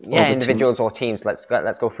Yeah, with team? individuals or teams. Let's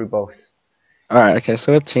go through both. All right. Okay.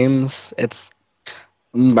 So with teams, it's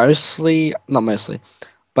mostly not mostly,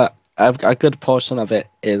 but a good portion of it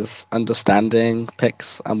is understanding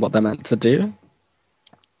picks and what they're meant to do.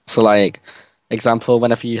 So like, example,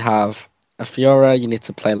 whenever you have a Fiora, you need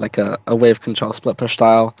to play like a wave control split push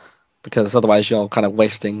style, because otherwise you're kind of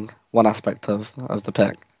wasting one aspect of the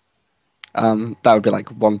pick. That would be like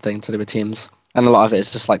one thing to do with teams. And a lot of it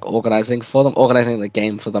is just like organizing for them, organizing the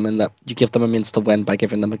game for them, in that you give them a means to win by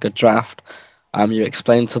giving them a good draft. You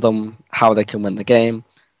explain to them how they can win the game,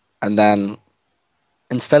 and then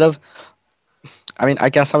instead of, I mean, I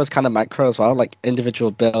guess I was kind of micro as well, like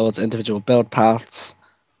individual builds, individual build paths,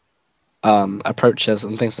 approaches,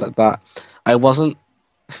 and things like that. I wasn't.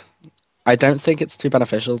 I don't think it's too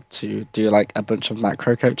beneficial to do like a bunch of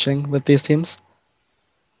macro coaching with these teams,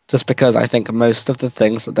 just because I think most of the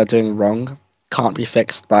things that they're doing wrong can't be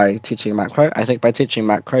fixed by teaching macro. I think by teaching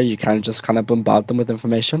macro, you can just kind of bombard them with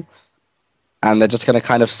information, and they're just going to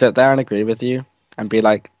kind of sit there and agree with you and be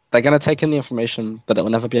like, they're going to take in the information, but it will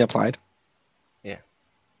never be applied. Yeah.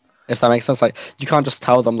 If that makes sense, like you can't just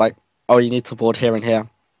tell them like, oh, you need to board here and here.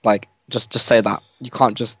 Like just say that. You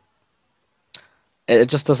can't just. It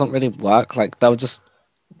just doesn't really work. Like they'll just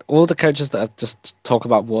all the coaches that have just talk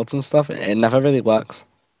about wards and stuff. It never really works.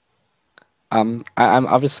 I'm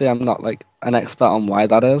obviously I'm not like an expert on why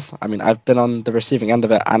that is. I mean, I've been on the receiving end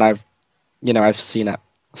of it, and I've seen it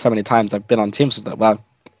so many times. I've been on teams with it. Well,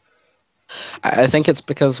 I think it's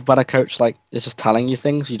because when a coach like is just telling you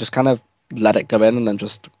things, you just kind of let it go in and then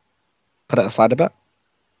just put it aside a bit.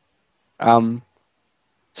 Um,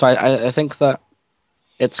 so I think that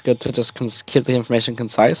it's good to just keep the information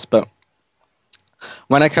concise. But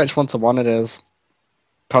when I coach one to one, it is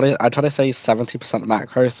probably I try to say 70%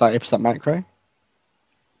 macro, 30% micro.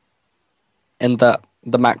 In that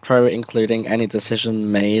the macro including any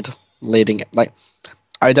decision made leading, like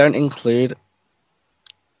I don't include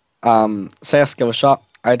say a skill shot.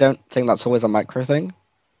 I don't think that's always a micro thing.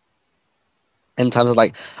 in terms of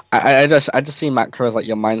like I just see macro as like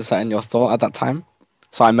your mindset and your thought at that time.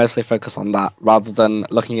 So I mostly focus on that rather than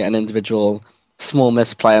looking at an individual small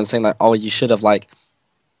misplay and saying like, oh, you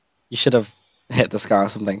should have hit this guy or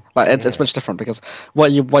something. Like it's Yeah, much different because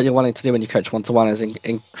what you're wanting to do when you coach 1-to-1 is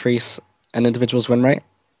increase an individual's win rate.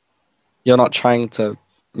 You're not trying to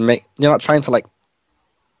like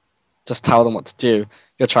just tell them what to do.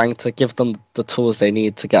 You're trying to give them the tools they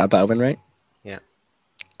need to get a better win rate, yeah,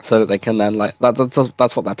 so that they can then like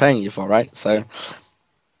that's what they're paying you for, right? So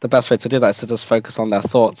the best way to do that is to just focus on their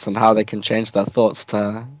thoughts and how they can change their thoughts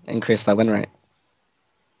to increase their win rate.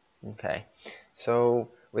 okay. So,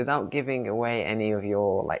 without giving away any of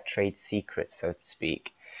your like trade secrets, so to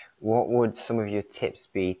speak, what would some of your tips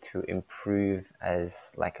be to improve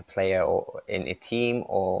as like a player or in a team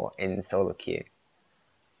or in solo queue?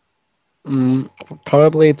 Mm,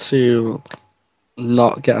 Probably to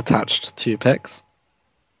not get attached to picks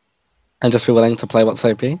and just be willing to play what's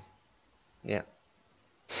OP. Yeah,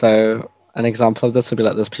 So an example of this would be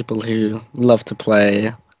like there's people who love to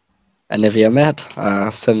play Anivia mid,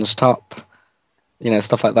 Singe top,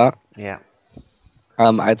 stuff like that. yeah,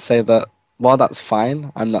 I'd say that while that's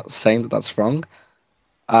fine, I'm not saying that that's wrong.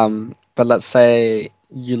 But let's say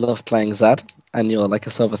you love playing Zed and you're like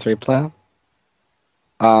a Silver 3 player.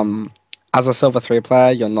 Um, as a Silver 3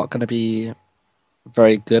 player, you're not going to be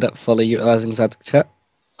very good at fully utilizing Zed's kit.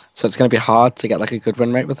 So it's going to be hard to get like a good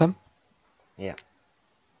win rate with him. yeah,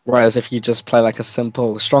 Whereas if you just play like a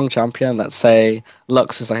simple strong champion, let's say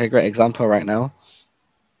Lux is like a great example right now.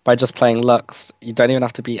 By just playing Lux, you don't even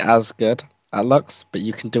have to be as good at Lux, but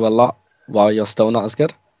you can do a lot while you're still not as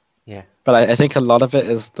good. yeah. But I think a lot of it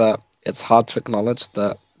is that it's hard to acknowledge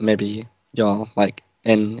that maybe you're like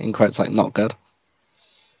in quotes like not good.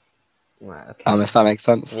 Right, okay. If that makes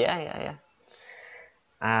sense. Yeah, yeah, yeah.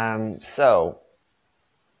 So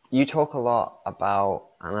you talk a lot about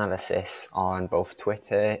analysis on both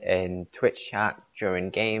Twitter and Twitch chat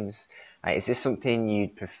during games. Is this something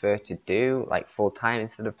you'd prefer to do, like full time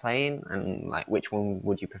instead of playing? And like, which one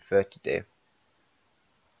would you prefer to do?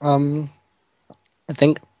 Um, I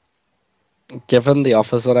think given the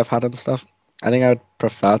offers that I've had and stuff, I think I would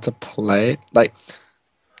prefer to play. Like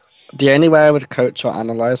the only way I would coach or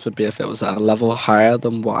analyze would be if it was at a level higher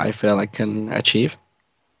than what I feel I can achieve,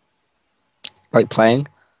 like playing.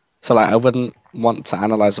 So like I wouldn't want to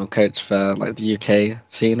analyze or coach for like the UK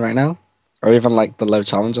scene right now, or even like the low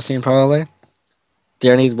challenger scene probably.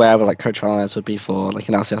 The only way I would like coach or analyze would be for like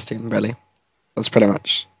an LCS team, really. That's pretty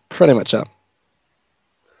much it.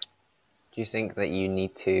 Do you think that you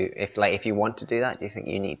need to, if you want to do that, do you think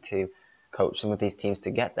you need to coach some of these teams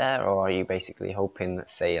to get there, or are you basically hoping that,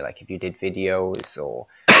 say, like if you did videos or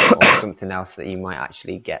something else, that you might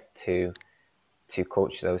actually get to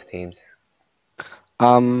coach those teams?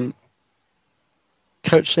 Um,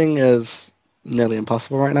 Coaching is nearly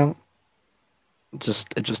impossible right now.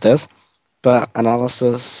 It just is. But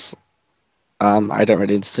analysis, I don't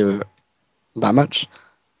really need to do that much.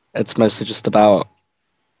 It's mostly just about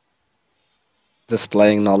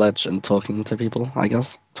displaying knowledge and talking to people, I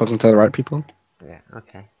guess. Talking to the right people. Yeah.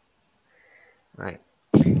 Okay. Right.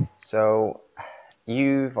 So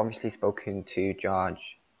you've obviously spoken to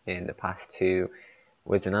George in the past, who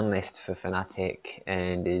was an analyst for Fnatic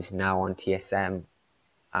and is now on TSM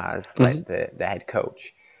as hmm like the head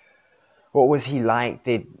coach. What was he like?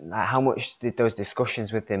 How much did those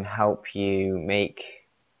discussions with him help you make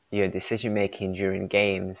your decision making during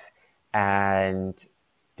games? And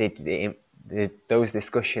did those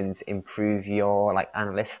discussions improve your like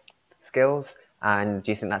analyst skills? And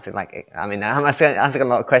do you think that's like, I mean, I'm asking a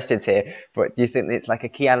lot of questions here, but do you think it's like a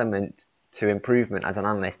key element to improvement as an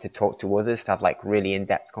analyst to talk to others, to have like really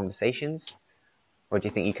in-depth conversations? Or do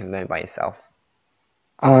you think you can learn by yourself?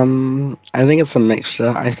 I think it's a mixture.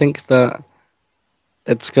 I think that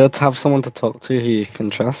it's good to have someone to talk to who you can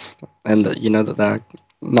trust and that you know that they're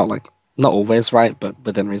not like not always right, but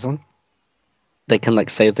within reason. They can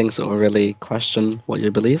like say things that will really question what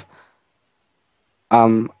you believe.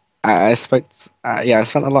 Um, I spoke, yeah, I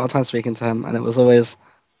spent a lot of time speaking to him, and it was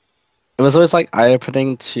always like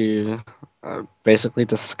eye-opening to basically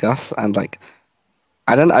discuss and like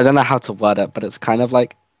I don't know how to word it, but it's kind of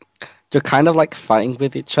like you're kind of like fighting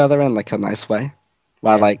with each other in like a nice way,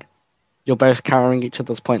 where Yeah, like you're both carrying each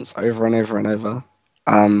other's points over and over and over,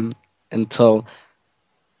 um, until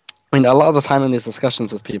I mean a lot of the time in these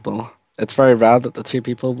discussions with people, it's very rare that the two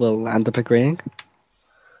people will end up agreeing.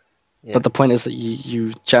 yeah, But the point is that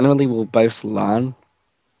you generally will both learn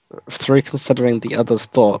through considering the other's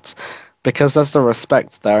thoughts, because there's the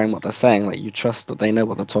respect there in what they're saying, like you trust that they know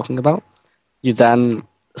what they're talking about. You then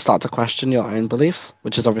start to question your own beliefs,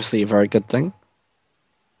 which is obviously a very good thing.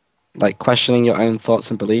 like questioning your own thoughts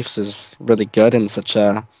and beliefs is really good in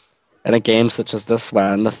a game such as this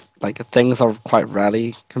where like things are quite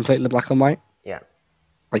rarely completely black and white. Yeah.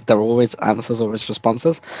 Like there are always answers, always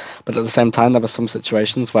responses, but at the same time, there are some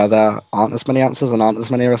situations where there aren't as many answers and aren't as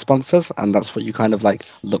many responses, and that's what you kind of like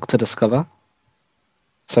look to discover.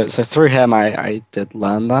 So through him, I did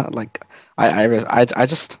learn that. Like I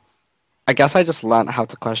just I guess I just learned how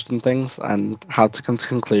to question things and how to come to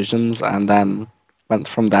conclusions, and then went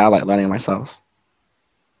from there, like learning myself.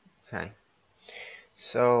 Okay.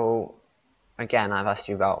 So again, I've asked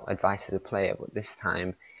you about advice as a player, but this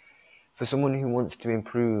time, for someone who wants to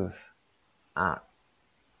improve at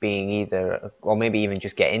being either, or maybe even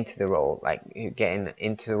just get into the role, like getting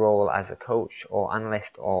into the role as a coach or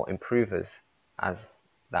analyst or improvers as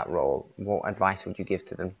that role, what advice would you give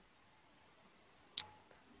to them?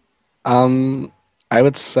 Um, I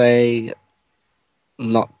would say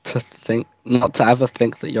not to ever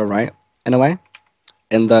think that you're right in a way,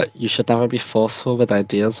 in that you should never be forceful with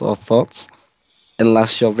ideas or thoughts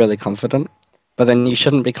unless you're really confident. But then you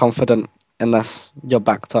shouldn't be confident unless you're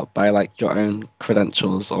backed up by like your own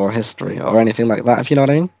credentials or history or anything like that, if you know what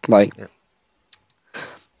I mean. Like Yeah.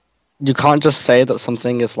 you can't just say that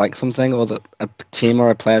something is like something or that a team or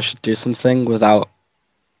a player should do something without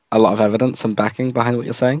a lot of evidence and backing behind what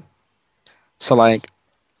you're saying. So like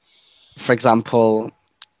for example,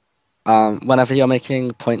 whenever you're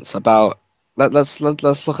making points about let's look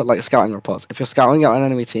at like scouting reports. If you're scouting out an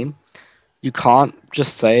enemy team, you can't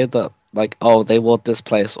just say that like, oh, they ward this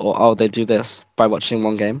place or oh, they do this by watching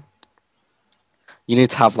one game. You need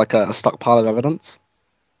to have like a stockpile of evidence.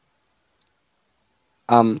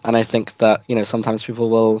 And I think that, you know, sometimes people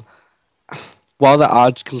will, while there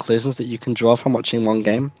are conclusions that you can draw from watching one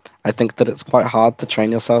game, I think that it's quite hard to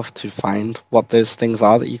train yourself to find what those things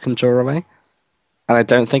are that you can draw away. And I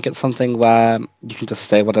don't think it's something where you can just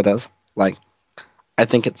say what it is. Like, I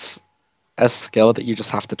think it's a skill that you just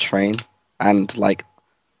have to train and like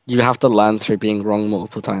you have to learn through being wrong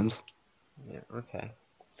multiple times. Yeah. Okay.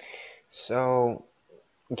 So,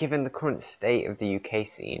 given the current state of the UK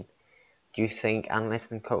scene, do you think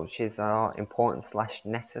analysts and coaches are important slash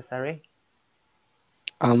necessary?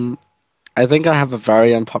 Um, I think I have a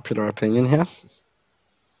very unpopular opinion here.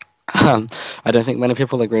 Um, I don't think many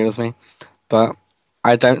people agree with me, but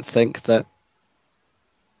I don't think that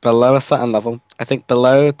below a certain level, I think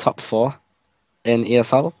below top four in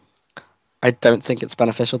ESL, I don't think it's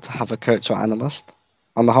beneficial to have a coach or analyst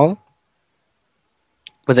on the whole,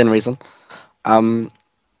 within reason. Um,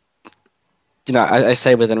 you know, I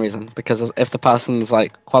say within reason because if the person's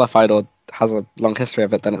like qualified or has a long history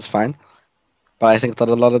of it, then it's fine. But I think that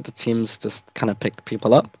a lot of the teams just kind of pick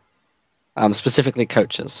people up, specifically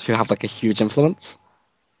coaches who have like a huge influence.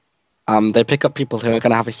 They pick up people who are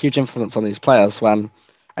going to have a huge influence on these players when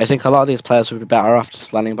I think a lot of these players would be better off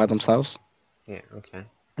just learning by themselves Yeah. Okay.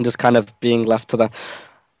 and just kind of being left to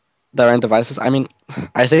their own devices. I mean,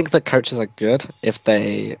 I think that coaches are good if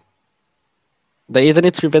they either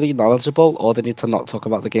need to be really knowledgeable or they need to not talk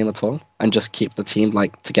about the game at all and just keep the team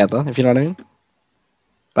like together, if you know what I mean.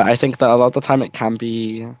 But I think that a lot of the time it can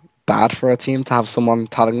be bad for a team to have someone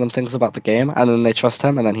telling them things about the game and then they trust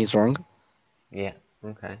him and then he's wrong. Yeah.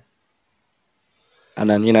 Okay. And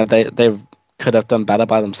then, you know, they could have done better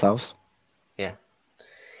by themselves. Yeah.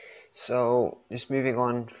 So, just moving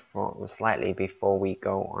on for slightly before we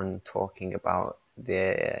go on talking about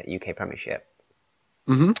the UK Premiership,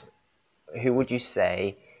 Hmm. who would you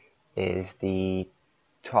say is the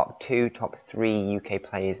top two, top three UK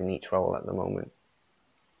players in each role at the moment?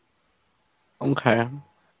 Okay.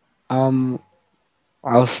 Um,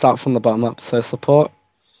 I'll start from the bottom up. So support,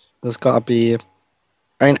 there's got to be.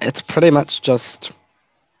 I mean, it's pretty much just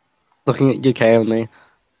looking at UK only.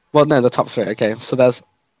 Well, no, the top three. Okay, so there's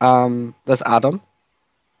Adam,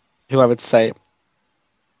 who I would say,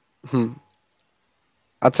 hmm,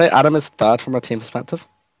 I'd say Adam is third from a team perspective,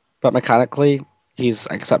 but mechanically he's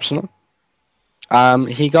exceptional.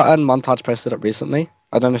 He got a montage posted up recently.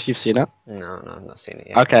 I don't know if you've seen it. No, no, I've not seen it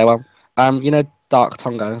yet. Okay, well, you know Dark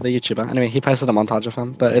Tongo, the YouTuber. Anyway, he posted a montage of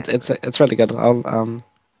him, but Yeah. it's really good. I'll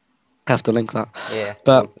have to link that. Yeah.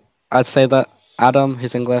 But I'd say that Adam,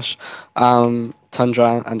 who's English,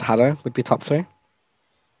 Tundra, and Hadow would be top three.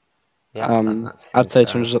 Yeah, that I'd seems say fair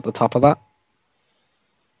enough. Tundra's at the top of that.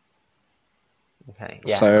 Okay.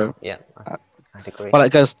 Yeah. No. So, Yeah. uh, I'd agree. well,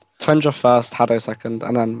 it goes Tundra first, Hadow second,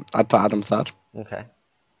 and then I'd put Adam third. Okay.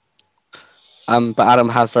 But Adam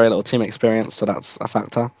has very little team experience, so that's a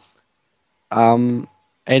factor.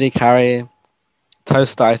 AD carry,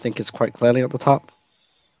 Toaster, I think, is quite clearly at the top.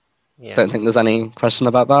 Yeah. Don't think there's any question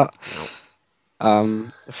about that.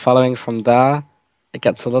 No. Following from there, it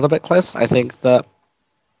gets a little bit close. I think that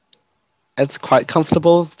it's quite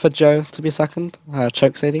comfortable for Joe to be second.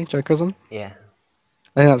 Chokes AD, Jokerism. Yeah.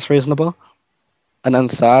 I think that's reasonable. And then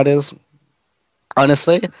third is,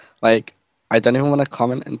 honestly, like, I don't even want to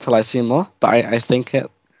comment until I see more, but I think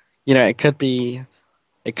it could be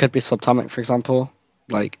Subatomic, for example,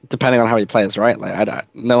 like, depending on how he plays, right? Like,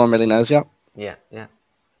 no one really knows yet. Yeah. Yeah.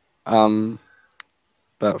 Um,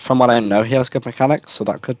 but from what I know, he has good mechanics, so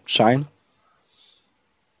that could shine.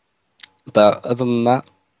 But other than that,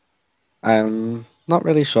 I'm not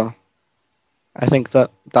really sure. I think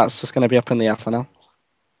that that's just going to be up in the air for now.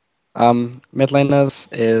 Mid laners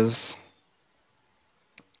is,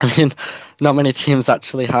 I mean, not many teams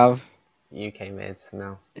actually have. UK mids,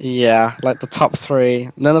 no. Yeah, like the top three.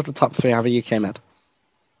 None of the top three have a UK mid.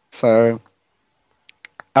 So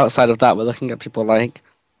outside of that, we're looking at people like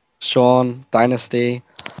Sean, Dynasty.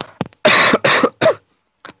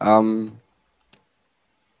 um,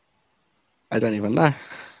 I don't even know.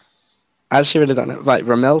 I actually really don't know. Like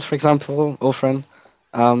Ramil, for example, Orphan.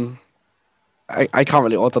 Um, I can't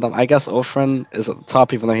really order them. I guess Orphan is at the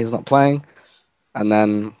top, even though he's not playing, and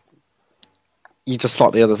then you just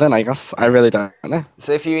slot the others in. I guess I really don't know.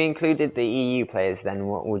 So if you included the EU players, then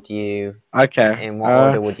what would you? Okay. In what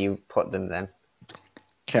order would you put them then?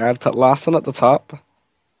 Okay, I'd put Larson at the top.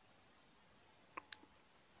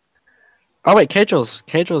 Oh wait, Cagel's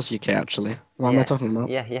UK actually. What am I Yeah. talking about?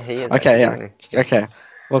 Yeah. Yeah. He is Okay, actually, yeah. isn't Okay.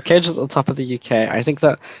 Well, Cagel's at the top of the UK. I think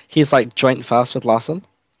that he's like joint first with Larson.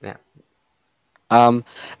 he? Yeah. Um,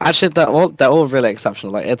 actually, they're all really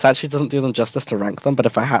exceptional. Like, it actually doesn't do them justice to rank them, but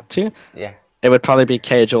if I had to, Yeah. it would probably be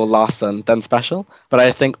Cage or Larson, then Special. But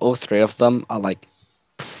I think all three of them are like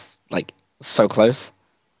so close.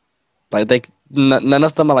 Like none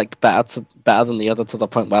of them are like better than the other to the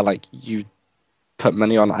point where like you put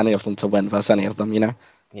money on any of them to win versus any of them. You know,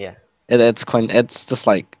 Yeah. it's just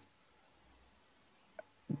like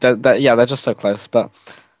they're just so close. But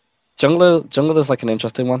jungler is like an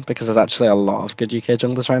interesting one because there's actually a lot of good UK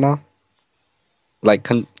junglers right now. Like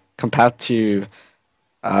compared to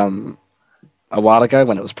um a while ago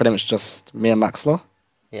when it was pretty much just me and Maxlaw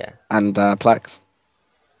Yeah. and Plex.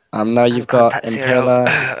 Now And you've got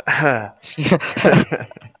ContactZero.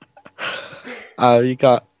 Impaler. You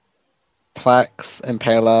got Plex,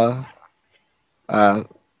 Impaler, uh,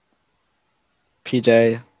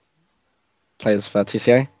 PJ plays for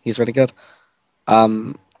TCA. He's really good.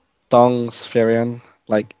 Um, Dongs, Furion,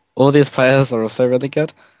 like all these players are also really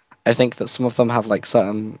good. I think that some of them have like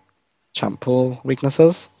certain champ pool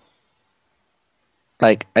weaknesses.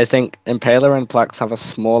 Like I think Impaler and Plex have a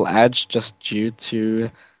small edge just due to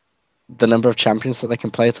the number of champions that they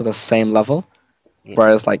can play to the same level. Yeah.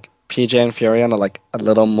 Whereas like PJ and Furion are like a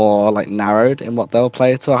little more like narrowed in what they'll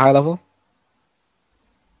play to a high level.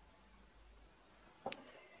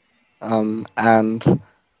 And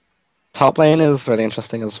top lane is really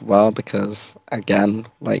interesting as well because again,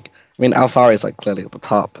 like I mean Alphari is like clearly at the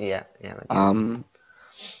top. Yeah. Yeah.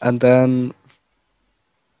 And then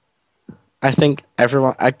I think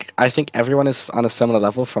everyone is on a similar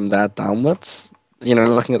level from there downwards. You know,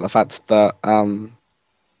 looking at the fact that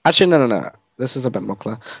actually no. This is a bit more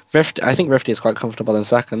clear. I think Rifty is quite comfortable in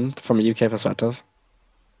second from a UK perspective.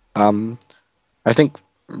 Um, I think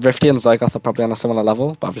Rifty and Zygoth are probably on a similar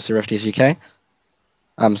level, but obviously Rifty's UK.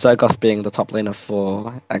 Zygoth being the top laner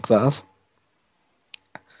for Exiles.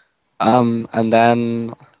 And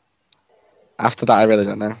then after that, I really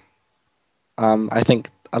don't know. I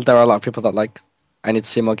think there are a lot of people that like I need to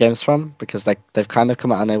see more games from because they've kind of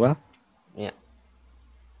come out of nowhere. Yeah.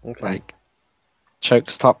 Okay. Like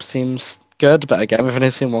Choke's top seems good, but again, we've only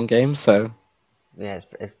seen one game, so Yeah,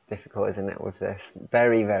 it's difficult, isn't it, with this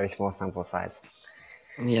very, very small sample size.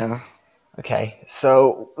 yeah. Okay,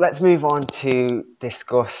 so let's move on to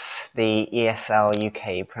discuss the ESL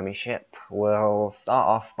UK Premiership. We'll start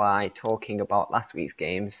off by talking about last week's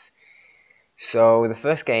games. So the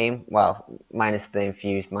first game, well, minus the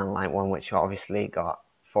Infused Man-Light one, which obviously got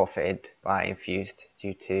forfeited by Infused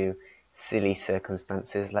due to silly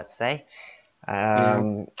circumstances, let's say.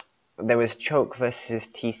 There was Choke versus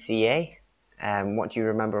TCA. What do you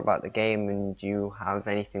remember about the game, and do you have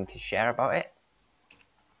anything to share about it?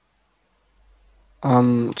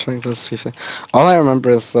 Trying to see. All I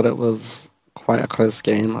remember is that it was quite a close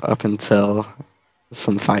game up until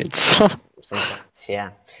some fights. Some fights,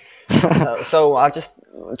 yeah. So I'll just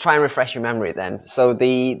try and refresh your memory then. So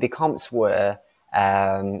the comps were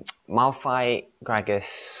Malphite,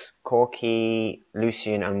 Gragas, Corki,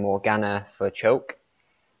 Lucian, and Morgana for Choke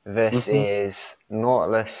versus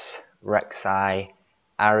Nautilus, Rek'Sai,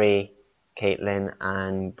 Ari, Caitlyn,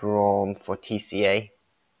 and Braum for TCA.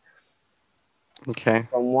 Okay.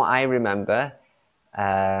 From what I remember,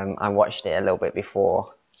 I watched it a little bit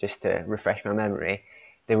before just to refresh my memory.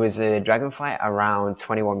 There was a dragon fight around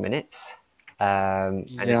 21 minutes. And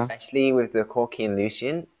Yeah. especially with the Corki and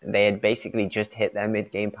Lucian, they had basically just hit their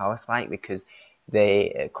mid-game power spike because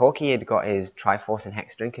Corki had got his Triforce and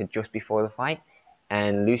Hex Drinker just before the fight,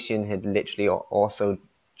 and Lucian had literally also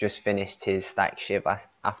just finished his Static Shiv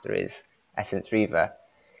after his Essence Reaver.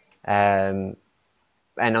 Um,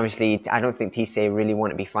 and obviously, I don't think TCA really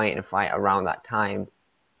want to be fighting a fight around that time.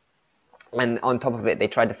 And on top of it, they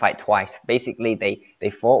tried to fight twice. Basically, they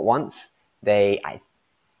fought once. I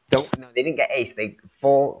don't know. They didn't get ace. They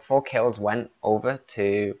four kills went over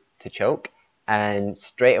to choke, and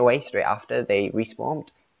straight after they respawned.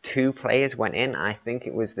 Two players went in. I think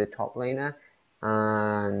it was the top laner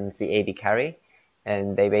and the AD carry,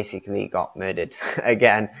 and they basically got murdered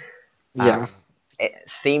again. Yeah. It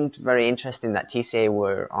seemed very interesting that TCA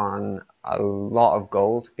were on a lot of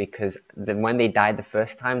gold because then when they died the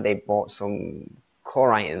first time, they bought some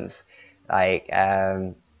core items like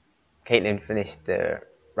Caitlyn finished the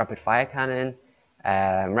rapid fire cannon,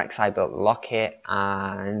 Rek'Sai built the locket,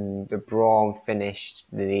 and the Braum finished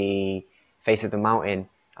the face of the mountain.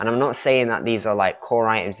 And I'm not saying that these are like core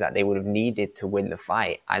items that they would have needed to win the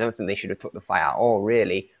fight. I don't think they should have took the fight at all,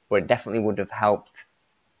 really, but it definitely would have helped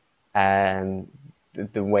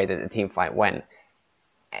the way that the team fight went.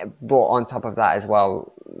 But on top of that as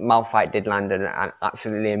well, Malphite did land an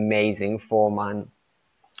absolutely amazing four-man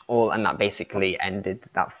all, and that basically ended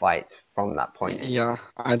that fight from that point. Yeah,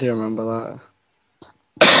 I do remember that.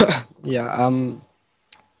 Yeah,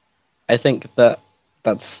 I think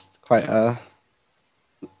that's quite a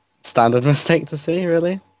standard mistake to see,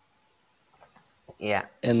 really, Yeah,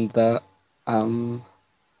 in that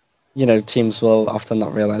you know, teams will often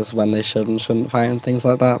not realize when they should and shouldn't fight and things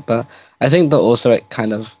like that. But I think that also it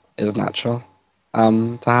kind of is natural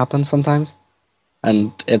to happen sometimes.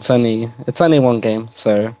 And it's only one game,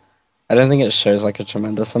 so I don't think it shows like a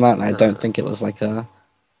tremendous amount. And I don't no. think it was like an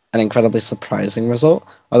incredibly surprising result.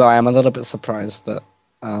 Although I am a little bit surprised that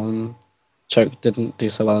Choke didn't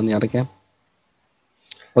do so well in the other game.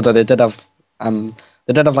 Although they did have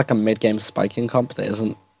like a mid game spiking comp that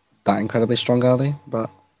isn't that incredibly strong early, but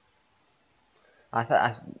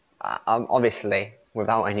Obviously,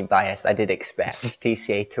 without any bias, I did expect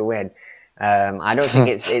TCA to win. I don't think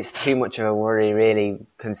it's too much of a worry, really,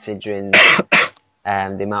 considering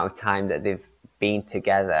the amount of time that they've been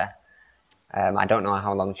together. I don't know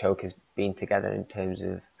how long Choke has been together in terms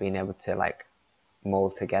of being able to like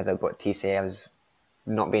mold together, but TCA has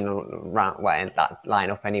not been around. Well, in that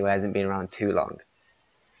lineup anyway hasn't been around too long,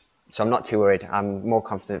 so I'm not too worried. I'm more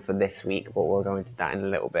confident for this week, but we'll go into that in a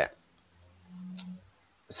little bit.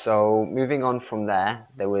 So moving on from there,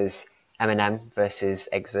 there was Eminem versus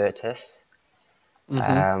Exertus.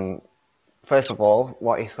 hmm First of all,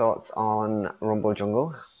 what are your thoughts on Rumble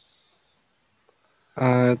Jungle?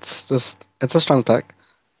 it's a strong pick.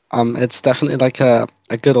 It's definitely like a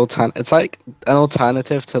good altern. It's like an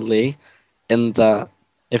alternative to Lee in that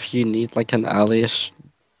if you need like an early-ish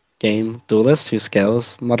game duelist who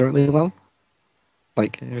scales moderately well,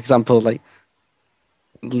 like for example, like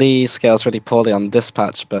Lee scales really poorly on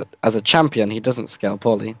dispatch, but as a champion, he doesn't scale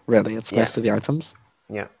poorly. Really, it's Yeah, mostly the items.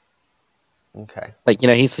 yeah, okay, Like you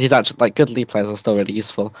know, he's actually like good Lee players are still really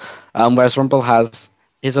useful. Whereas Rumble has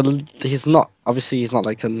he's not obviously he's not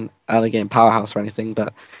like an early game powerhouse or anything,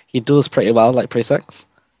 but he duels pretty well like pre-6,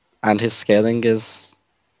 and his scaling is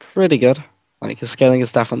pretty good. Like his scaling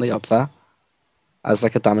is definitely up there as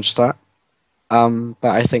like a damage threat.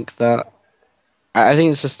 But I think that I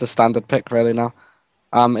think it's just a standard pick really now.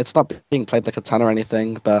 It's not being played like a ton or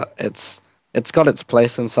anything, but it's got its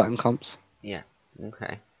place in certain comps. yeah,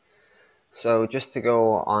 okay. So just to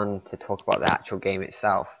go on to talk about the actual game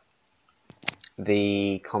itself,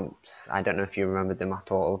 the comps, I don't know if you remember them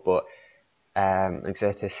at all, but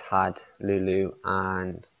Exertus had Lulu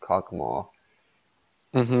and Cogmore.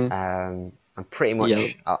 hmm And pretty Yeah,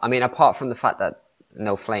 much, I mean, apart from the fact that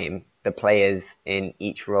no flame, the players in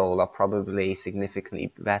each role are probably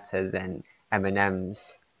significantly better than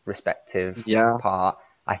Eminem's respective yeah. part.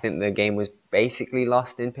 I think the game was basically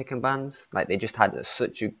lost in pick and bans. Like they just had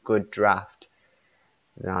such a good draft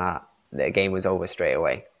that the game was over straight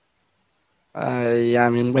away. Yeah, I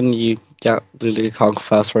mean, when you get Lulu Cog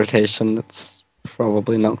first rotation, it's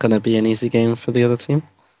probably not going to be an easy game for the other team.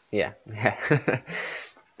 Yeah, yeah.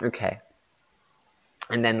 Okay.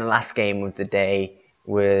 And then the last game of the day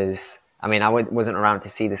was, I mean, wasn't around to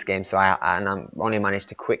see this game, so I only managed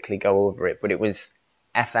to quickly go over it, but it was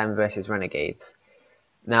FM versus Renegades.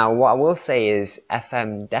 Now, what I will say is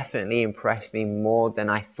FM definitely impressed me more than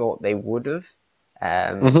I thought they would have.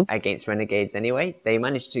 Mhm. against Renegades anyway. They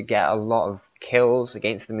managed to get a lot of kills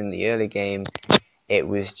against them in the early game. It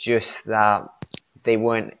was just that they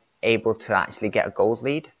weren't able to actually get a gold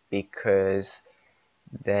lead because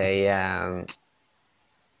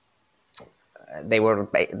they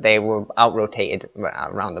were out rotated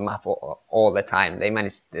around the map all the time. They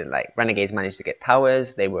managed to, like, Renegades managed to get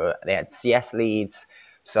towers. They had CS leads.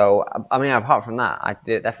 So I mean, apart from that, I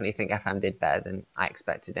definitely think FM did better than I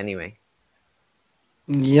expected anyway.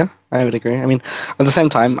 Yeah, I would agree. I mean, at the same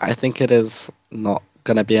time, I think it is not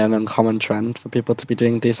going to be an uncommon trend for people to be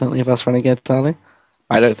doing decently versus Renegades early.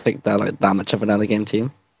 I don't think they're like that much of an early game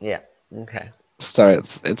team, Yeah. Okay. so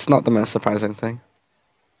it's not the most surprising thing.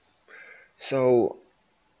 So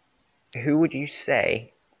who would you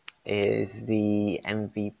say is the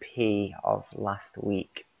MVP of last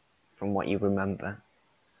week, from what you remember?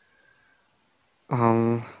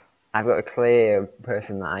 Um, I've got a clear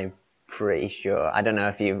person that I'm pretty sure. I don't know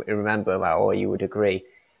if you remember that or you would agree,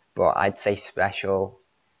 but I'd say Special.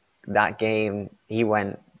 That game, he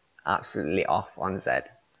went absolutely off on Zed.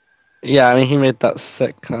 yeah, I mean he made that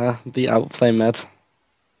sick the outplay mid.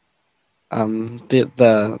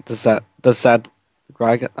 The Zed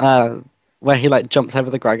Grag where he like jumped over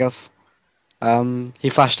the Gragas. He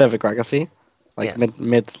flashed over Gragasy, like Yeah, mid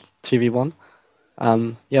 2v1.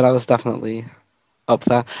 Yeah, that was definitely up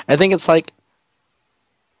there. I think it's like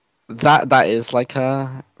that is like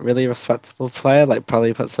a really respectable player, like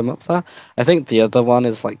probably puts him up there. I think the other one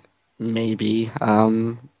is like maybe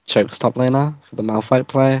Choke's top laner for the Malphite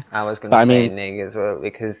play. I was going But to I say mean, Nig as well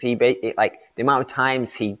because like the amount of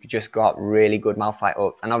times he just got really good Malphite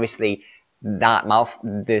ults, and obviously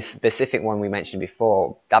the specific one we mentioned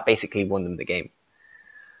before, that basically won them the game.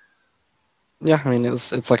 yeah, I mean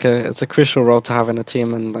it's a crucial role to have in a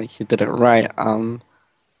team, and like he did it right.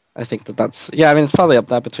 I think that's yeah. I mean it's probably up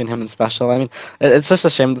there between him and Special. I mean it's just a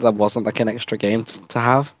shame that there wasn't like an extra game to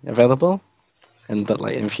have available, and that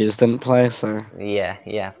like Infused didn't play. So Yeah,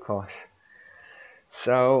 yeah, of course.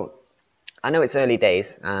 So I know it's early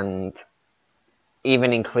days, and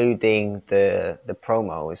even including the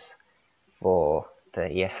promos for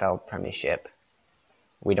the ESL Premiership,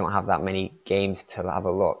 we don't have that many games to have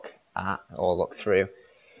a look at or look through.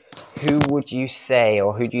 Who would you say,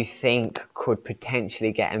 or who do you think could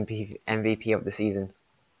potentially get MVP of the season?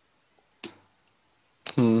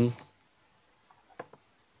 hmm,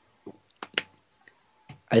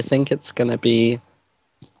 I think it's gonna be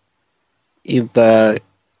either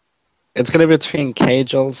it's gonna be between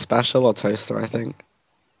Cagel, Special, or Toaster. I think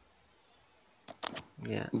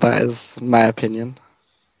Yeah. that is my opinion.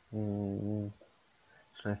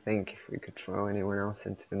 Trying to think if we could throw anyone else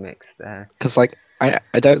into the mix there. Because like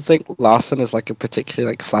I don't think Larson is like a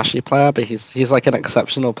particularly like flashy player, but he's like an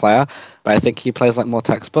exceptional player. But I think he plays like more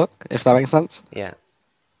textbook, if that makes sense. Yeah.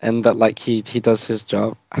 And that like he does his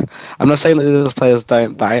job. I'm not saying that the other players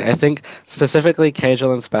don't, but I think specifically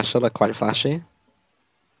Cagel and Special are quite flashy.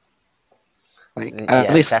 Like at Yeah,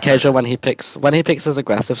 least Cagel definitely. when he picks his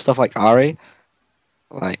aggressive stuff like Ari,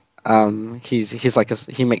 like he's like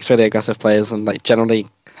he makes really aggressive plays and like generally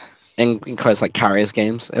in quotes like carries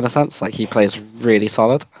games in a sense. Like he plays really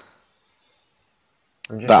solid.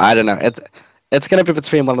 I'm just But I trying don't to. know. It's gonna be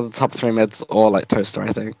between one of the top three mids or like Toaster,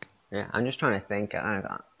 I think. Yeah, I'm just trying to think. I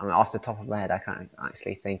mean, off the top of my head, I can't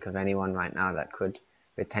actually think of anyone right now that could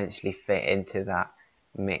potentially fit into that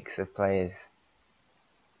mix of players.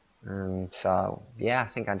 So yeah, I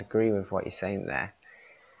think I'd agree with what you're saying there.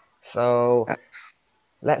 So Uh,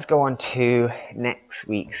 let's go on to next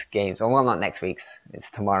week's games. Well, not next week's.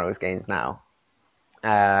 It's tomorrow's games now.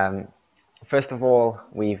 Um, First of all,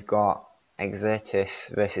 we've got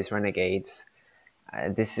Exertus versus Renegades.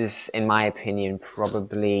 This is, in my opinion,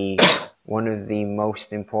 probably one of the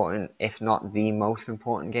most important, if not the most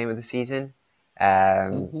important game of the season.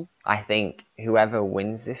 mhm. I think whoever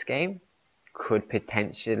wins this game could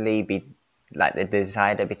potentially be like the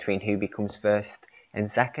decider between who becomes first and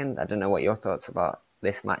second. I don't know what your thoughts about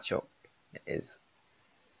this matchup is.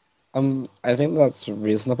 I think that's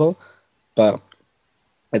reasonable, but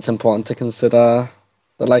it's important to consider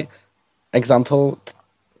the like example.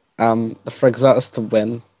 For Exertus to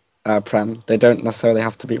win Prem, they don't necessarily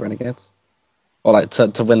have to beat Renegades or like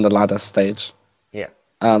to win the ladder stage. Yeah,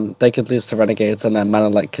 They could lose to Renegades and then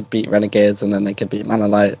Manalite could beat Renegades and then they could beat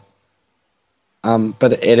Manalite.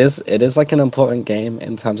 But it is like an important game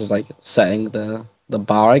in terms of like setting the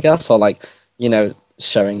bar, I guess, or like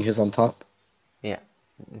showing who's on top. yeah,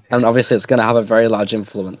 And okay. obviously, it's going to have a very large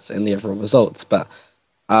influence in the overall results. But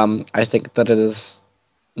I think that it is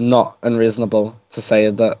not unreasonable to say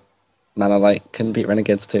that Manalite can beat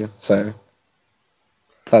Renegades too. So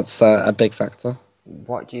that's a big factor.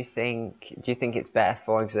 what do you think? Do you think it's better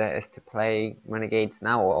for Exertus to play Renegades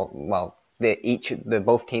now, or well, the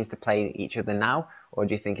both teams to play each other now, or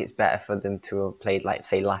do you think it's better for them to have played, like,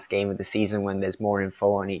 say, last game of the season when there's more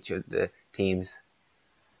info on each of the teams?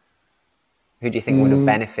 Who do you think would have Mm,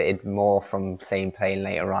 benefited more from, saying, playing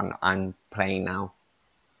later on and playing now?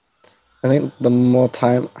 I think the more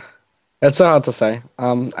time, it's so hard to say.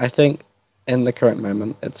 I think in the current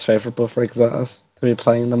moment, it's favourable for Exertus to be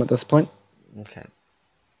playing them at this point. Okay.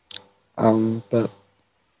 But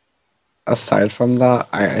aside from that,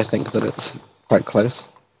 I think that it's quite close.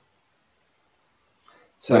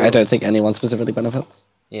 Like, I So don't think anyone specifically benefits.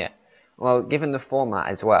 yeah, well, given the format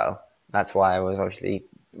as well, that's why I was obviously,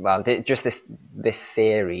 well, just this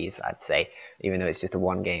series, I'd say, even though it's just a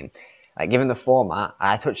one game. Like, given the format,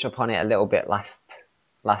 I touched upon it a little bit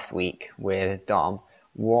last week with Dom.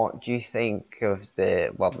 What do you think of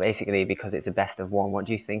the, well, basically because it's a best of one, what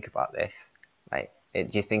do you think about this? Like, do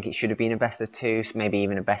you think it should have been a best of two, maybe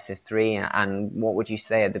even a best of three? And what would you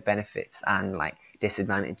say are the benefits and, like,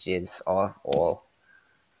 disadvantages of all?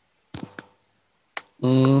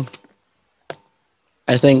 Mm,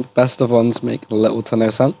 I think best of ones make little to no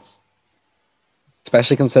sense,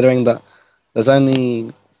 especially considering that there's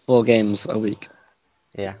only 4 games a week,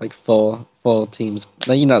 Yeah, like four teams.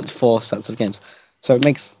 Four sets of games. So it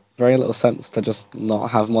makes very little sense to just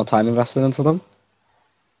not have more time invested into them.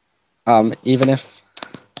 Even if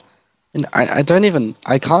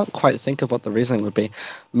I can't quite think of what the reasoning would be.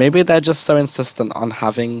 Maybe they're just so insistent on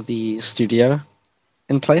having the studio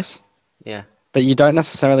in place, yeah, but you don't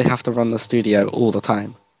necessarily have to run the studio all the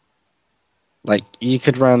time. Like you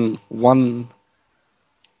could run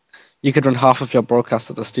half of your broadcast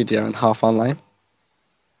at the studio and half online,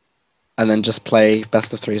 and then just play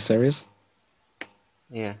best of 3 series,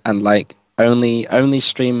 yeah. and like only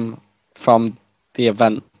stream from the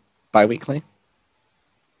event bi-weekly,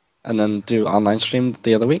 and then do online stream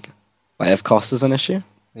the other week. Like if cost is an issue.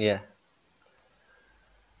 Yeah,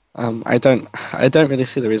 I don't really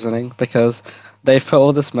see the reasoning because they've put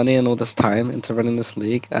all this money and all this time into running this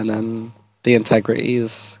league, and then the integrity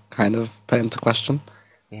is kind of put into question.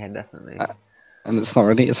 yeah, definitely. Uh, and it's not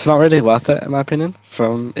really worth it in my opinion.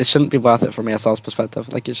 It shouldn't be worth it from ESL's perspective.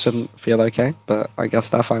 Like it shouldn't feel okay, but I guess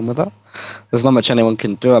they're fine with that. There's not much anyone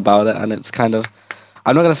can do about it, and it's kind of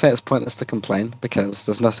I'm not gonna say it's pointless to complain because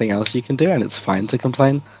there's nothing else you can do, and it's fine to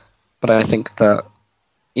complain. But I think that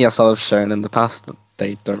ESL have shown in the past that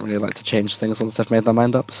they don't really like to change things once they've made their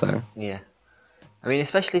mind up. So Yeah. I mean,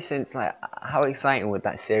 especially since, like, how exciting would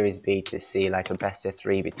that series be to see, like, a best of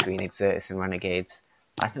three between Exertus and Renegades?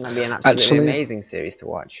 I think that'd be an absolutely actually, amazing series to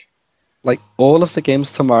watch. like all of the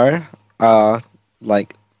games tomorrow are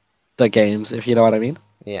like the games, if you know what I mean.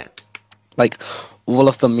 Yeah, Like all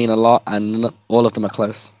of them mean a lot, and all of them are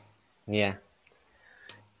close. yeah.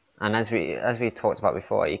 And as we talked about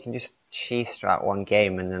before, you can just cheese strat one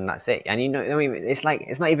game and then that's it. And I mean, it's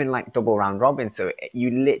not even like double round robin. So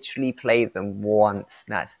you literally play them once.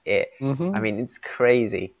 That's it. I Hmm. mean, it's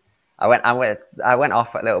crazy. I went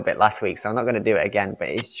off a little bit last week, so I'm not going to do it again. But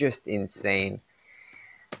it's just insane.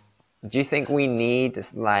 Do you think we need,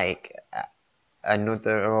 like,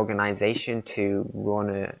 another organization to run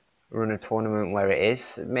a tournament where it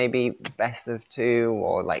is maybe best of two,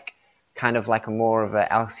 or like kind of like a more of a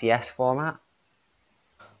LCS format?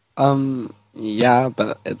 Yeah,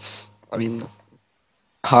 but it's I mean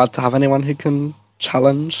hard to have anyone who can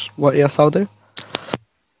challenge what ESL do.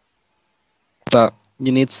 But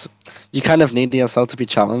you kind of need ESL to be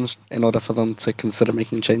challenged in order for them to consider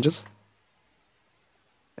making changes.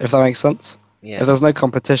 If that makes sense. Yeah, If there's no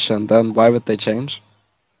competition, then why would they change?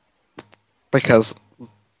 Because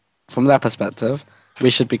from their perspective, we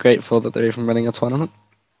should be grateful that they're even running a tournament.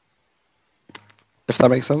 If that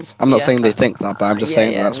makes sense. I'm not yeah, saying they think that, but I'm just yeah,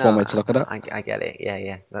 saying that yeah. that's No, one way to look at it. I get it. Yeah,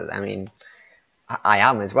 yeah. I mean, I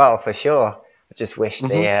am as well, for sure. I just wish Hmm.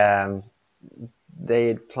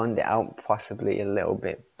 they'd planned it out possibly a little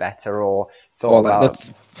bit better, or thought Or like about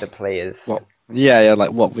that's the players. what. Yeah,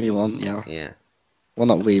 like what we want. Yeah. Yeah, Well,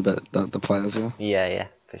 not we, but the players. Yeah. yeah, yeah,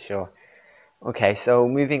 for sure. Okay, so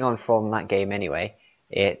moving on from that game anyway,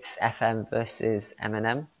 it's FM versus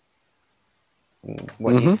M&M.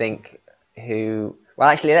 What do you Hmm. think? Who? Well,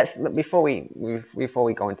 actually, let's before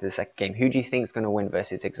we go into the second game. Who do you think is going to win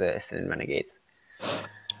versus Exertus and Renegades?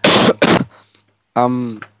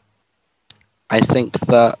 um, I think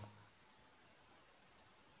that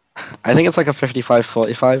I think it's like a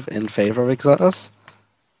 55-45 in favor of Exodus,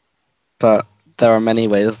 but there are many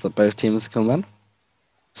ways that both teams can win.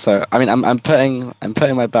 So I mean, I'm putting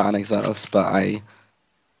my bet on Exodus, but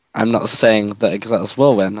I'm not saying that Exeter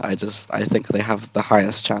will win. I think they have the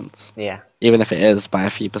highest chance, Yeah. even if it is by a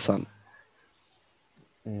few percent.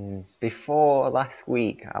 Before last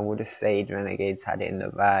week, I would have said Renegades had it in the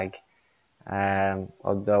bag.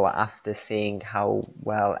 Although after seeing how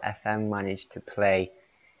well FM managed to play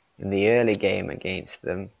in the early game against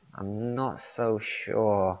them, I'm not so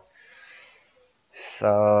sure.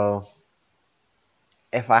 So,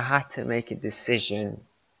 if I had to make a decision,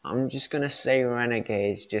 I'm just going to say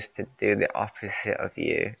Renegades just to do the opposite of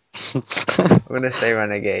you. I'm going to say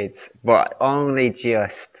Renegades, but only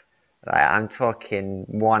just. Like, I'm talking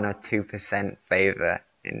 1 or 2% favour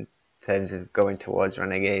in terms of going towards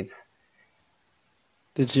Renegades.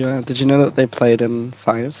 Did you know that they played in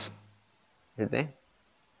fives? Did they?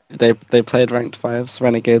 They played ranked fives,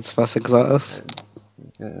 Renegades versus Exeter.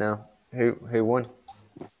 Didn't know. Who won?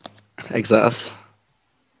 Exeter.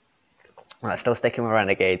 Well, still sticking with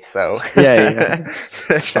Renegades, so. Yeah.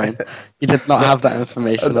 It's fine. You did not have that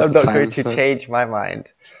information at I'm the not going time, to so change my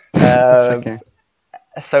mind. it's okay.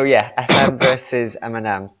 So yeah, FM versus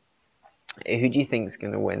M&M. Who do you think is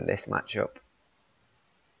going to win this matchup?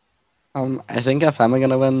 I think FM are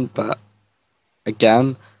gonna win, but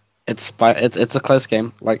again, it's a close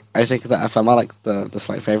game. Like I think that FM are like the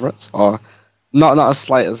slight favorites, or not as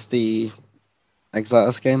slight as the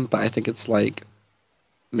Exeter's game, but I think it's like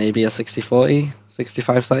maybe a 60-40,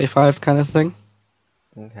 65-35 kind of thing.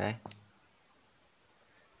 Okay.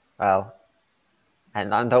 Well,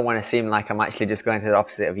 and I don't want to seem like I'm actually just going to the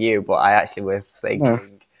opposite of you, but I actually was No,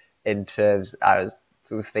 thinking in terms. I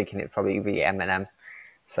was thinking it'd probably be M&M.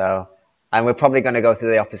 So, and we're probably going to go to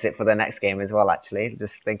the opposite for the next game as well. Actually,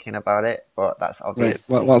 just thinking about it, but that's wait, obvious.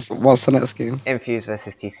 what's the next game? Infuse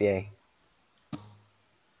versus TCA.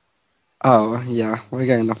 Oh yeah, we're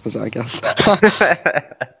going opposite, I guess.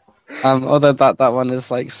 Although that one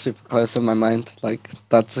is like super close in my mind. Like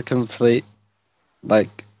that's a complete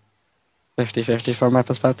like 50-50 from my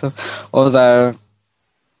perspective. Although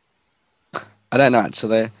I don't know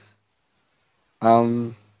actually.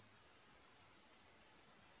 Um,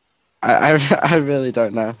 I really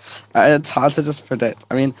don't know. It's hard to just predict.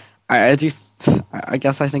 I mean, I do. I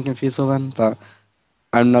guess I think Infuse will win, but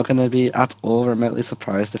I'm not gonna be at all remotely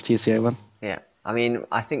surprised if TCA win. Yeah, I mean,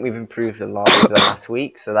 I think we've improved a lot over the last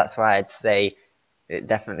week, so that's why I'd say it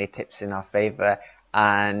definitely tips in our favour.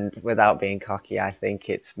 And without being cocky, I think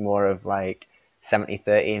it's more of like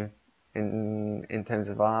 70-30 in terms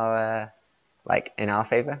of our like in our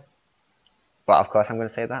favour. But of course, I'm going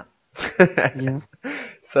to say that. Yeah.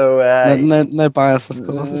 So No bias, of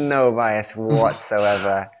course. no bias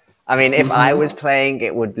whatsoever. I mean, if I was playing,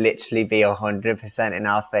 it would literally be 100% in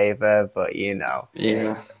our favour. But you know.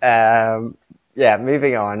 Yeah. Yeah,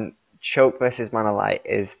 moving on. Choke versus Manolite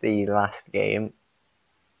is the last game.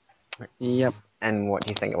 Yep. And what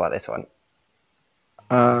do you think about this one?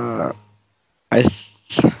 Uh, I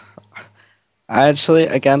actually,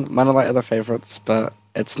 again, Manolite are the favorites, but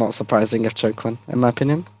it's not surprising if Choke win, in my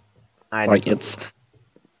opinion. I'd Like agree. it's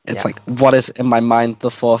Yeah, like what is in my mind the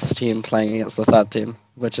fourth team playing against the third team,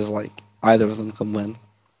 which is like either of them can win.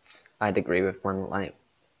 I'd agree with Manolite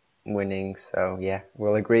winning. So yeah,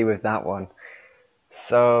 we'll agree with that one.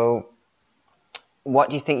 So what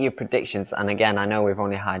do you think your predictions? And again, I know we've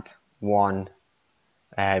only had one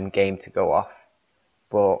game to go off,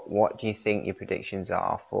 but what do you think your predictions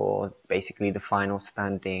are for basically the final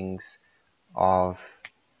standings of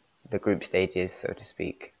the group stages, so to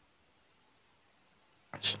speak?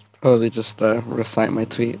 I should probably just recite my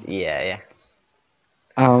tweet. Yeah.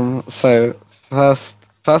 So first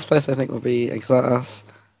place I think will be Exartus,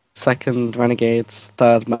 second Renegades,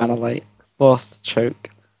 third Manolite, fourth Choke,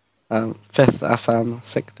 fifth FM,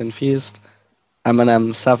 sixth Infused,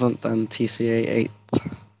 M&M seventh, and TCA eighth.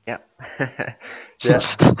 Yep. Yeah.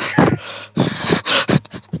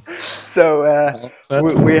 So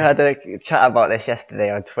we had a chat about this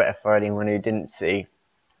yesterday on Twitter for anyone who didn't see,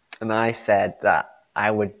 and I said that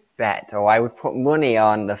I would bet or I would put money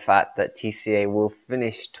on the fact that TCA will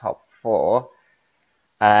finish top 4,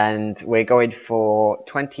 and we're going for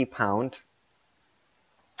 £20,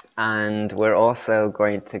 and we're also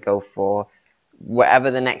going to go for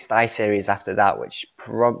whatever the next I series after that, which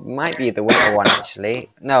might be the winter one actually.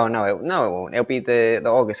 No, it won't. It'll be the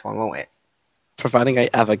August one, won't it? Providing I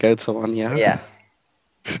ever go to one, yeah. Yeah.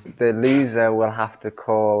 The loser will have to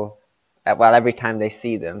call. Well, every time they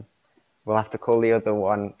see them, we'll have to call the other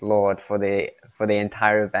one Lord for the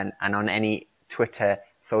entire event and on any Twitter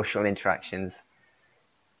social interactions.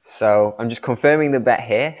 So I'm just confirming the bet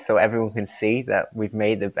here, so everyone can see that we've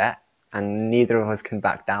made the bet, and neither of us can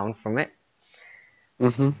back down from it.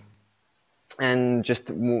 Mhm. And just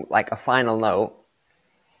like a final note,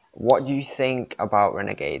 What do you think about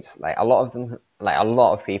Renegades? Like a lot of them, like a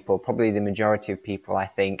lot of people, probably the majority of people, I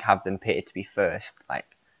think, have them pitted to be first. Like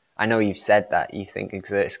I know you've said that you think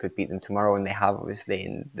Exertus could beat them tomorrow, and they have obviously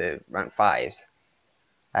in the rank fives.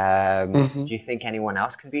 Hmm. Do you think anyone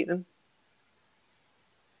else can beat them?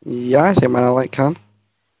 Yeah, I think Manolite can.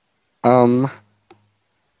 Um,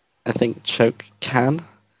 I think Choke can.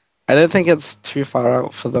 I don't think it's too far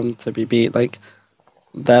out for them to be beat. Like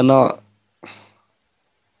they're not.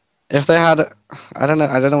 If they had, I don't know.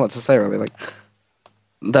 I don't know what to say really. Like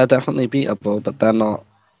they're definitely beatable, but they're not.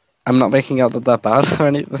 I'm not making out that they're bad or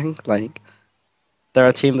anything. Like they're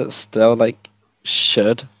a Yeah, team that still like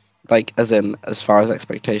should, like as in as far as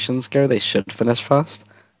expectations go, they should finish first.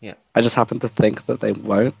 yeah, I just happen to think that they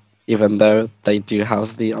won't, even though they do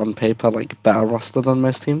have the on paper like better roster than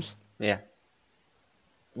most teams. yeah.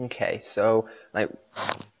 Okay, so like,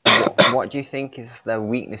 what do you think is their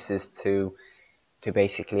weaknesses to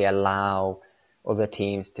basically allow other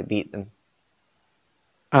teams to beat them?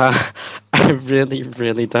 Uh, I really,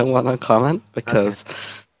 really don't want to comment Okay. because,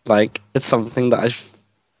 like, it's something that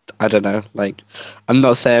I don't know. Like, I'm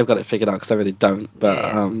not saying I've got it figured out because I really don't, but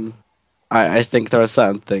Yeah, I think there are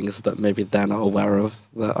certain things that maybe they're not aware of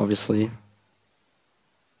that obviously,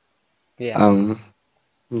 yeah, um,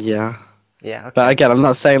 yeah. yeah. But Okay. again, I'm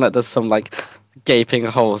not saying that there's some like gaping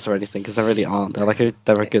holes or anything because there really aren't. They're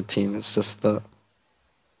a Yeah, good team. It's just that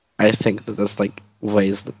I think that there's like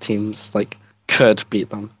ways that teams like could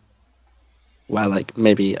beat them where like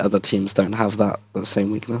maybe other teams don't have that same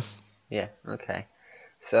weakness. yeah. Okay.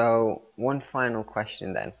 So one final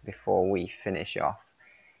question then before we finish off.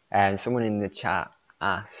 Someone in the chat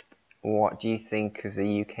asked, "What do you think of the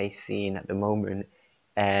UK scene at the moment,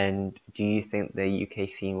 and do you think the UK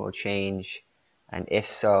scene will change? And if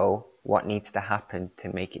so, what needs to happen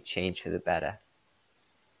to make it change for the better?"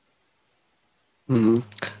 Hmm.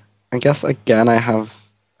 I guess again I have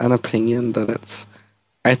an opinion that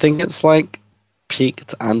I think it's like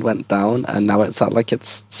peaked and went down and now it's at like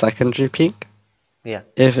its secondary peak. Yeah,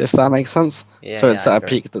 If that makes sense. yeah, So yeah. it's I at a agree.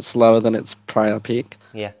 peak that's lower than its prior peak.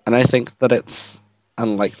 Yeah, And I think that it's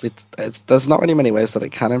unlikely there's not really many ways that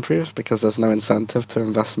it can improve because there's no incentive to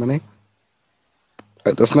invest money.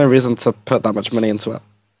 Like there's no reason to put that much money into it.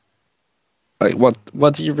 Like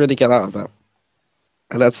what do you really get out of it?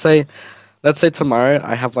 And let's say tomorrow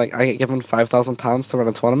I get given £5,000 to run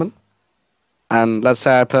a tournament. And let's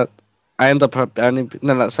say I end up only,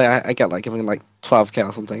 no, let's say I get like giving like 12K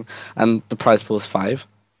or something, and the prize pool is five.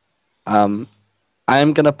 Um,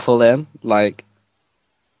 I'm gonna pull in like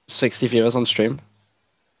 60 viewers on stream,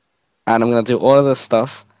 and I'm gonna do all of this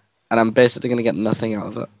stuff, and I'm basically gonna get nothing out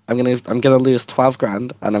of it. I'm gonna lose 12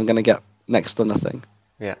 grand, and I'm gonna get next to nothing.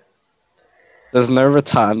 yeah. There's no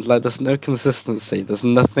return, like there's no consistency. There's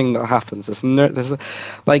nothing that happens.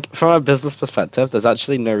 Like from a business perspective, there's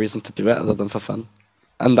actually no reason to do it other than for fun,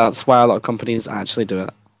 and that's why a lot of companies actually do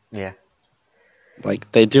it. Yeah.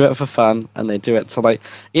 Like they do it for fun and they do it to like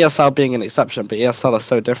ESL being an exception, but ESL are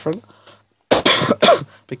so different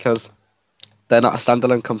because they're not a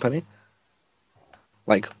standalone company.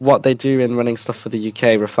 Like what they do in running stuff for the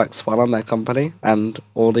UK reflects well on their company and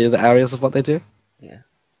all the other areas of what they do. Yeah.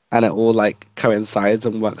 And it all like coincides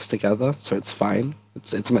and works together, so it's fine.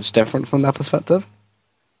 It's much different from that perspective.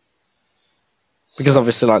 Because So,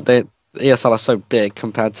 obviously like they ESL are so big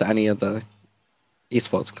compared to any other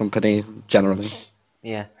esports company generally.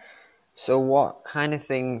 yeah. So what kind of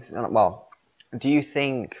things, well, do you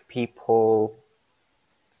think people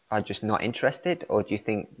are just not interested, or do you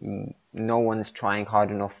think no one's trying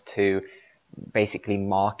hard enough to basically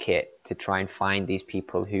market to try and find these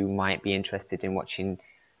people who might be interested in watching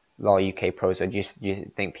Law UK pros, or do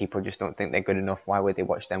you think people just don't think they're good enough? Why would they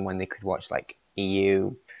watch them when they could watch like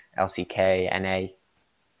EU, LCK, NA?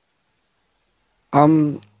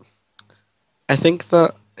 Um I think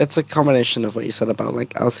that it's a combination of what you said about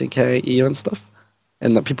like LCK, EU and stuff,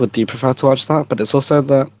 and that people do prefer to watch that, but it's also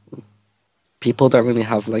that people don't really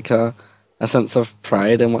have like a sense of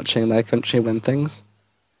pride in watching their country win things.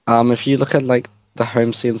 If you look at like the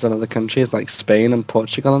home scenes in other countries like Spain and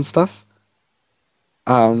Portugal and stuff,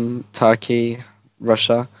 Turkey,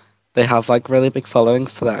 Russia, they have like really big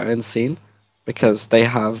followings to their own scene Yeah, because they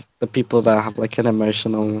have the people there have like an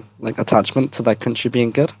emotional like attachment to their country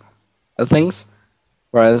being good at things.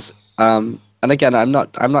 Whereas, and again, I'm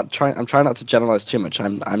trying not to generalize too much.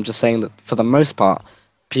 I'm just saying that for the most part,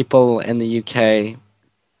 people in the UK,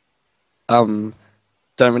 um,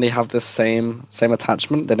 don't really have this same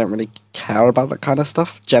attachment. They don't really care about that kind of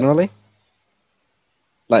stuff generally.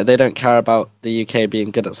 Like they don't care about the UK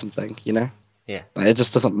being good at something, you know? yeah, Like, it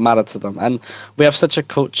just doesn't matter to them. And we have such a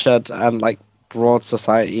cultured and like broad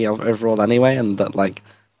society overall anyway, and that like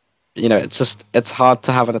it's hard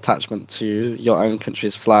to have an attachment to your own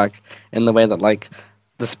country's flag in the way that like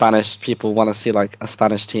the Spanish people want to see like a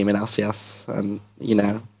Spanish team in LCS and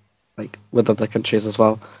like with other countries as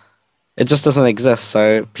well. It just doesn't exist,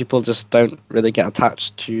 so people just don't really get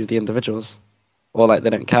attached to the individuals, or like they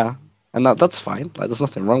don't care, and that's fine. Like there's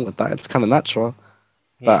nothing wrong with that. It's kind of natural,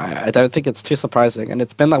 but Yeah. I don't think it's too surprising, and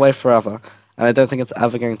it's been that way forever, and I don't think it's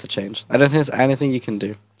ever going to change. I don't think there's anything you can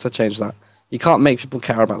do to change that. You can't make people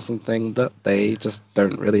care about something that they just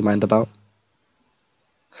don't really mind about.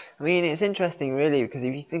 I mean, it's interesting, really, because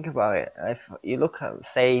if you think about it, if you look at,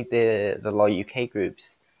 say, the LoL UK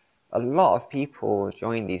groups, a lot of people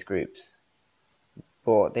join these groups,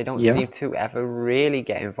 but they don't Yeah. seem to ever really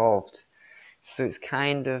get involved. So it's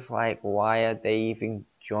kind of like, why are they even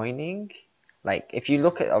joining? Like, if you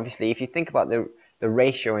look at, obviously, if you think about the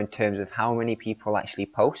ratio in terms of how many people actually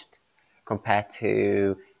post compared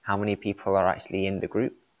to how many people are actually in the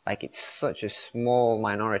group, like, it's such a small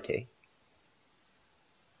minority.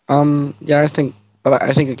 Yeah, but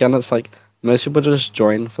I think again, it's like most people just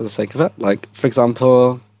join for the sake of it. Like, for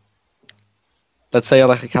example, let's say you're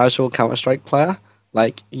like a casual Counter-Strike player,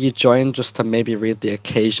 like you join just to maybe read the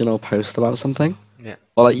occasional post about something, Yeah.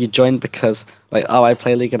 or like you join because like, oh, I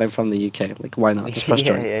play League and I'm from the UK. Like, why not? Just press Yeah,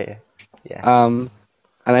 join. yeah, yeah. Yeah.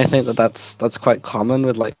 And I think that that's quite common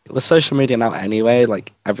with social media now anyway.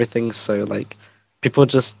 Like everything's so like people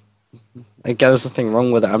just again, there's nothing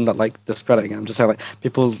wrong with it. I'm not like discrediting it. I'm just saying like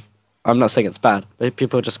people. I'm not saying it's bad, but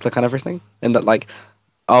people just click on everything, and that like,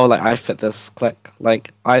 oh, like I fit this, click.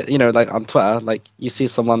 Like like on Twitter, like you see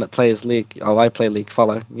someone that plays League. Oh, I play League,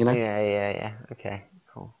 follow. Yeah, yeah, yeah. Okay,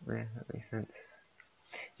 cool. Yeah, that makes sense.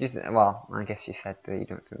 Just, well, I guess you said that you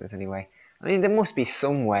don't think there's any way. I mean, there must be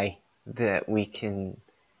some way that we can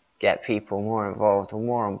get people more involved or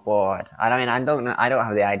more on board. I mean, I don't know. I don't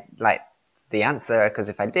have the answer, because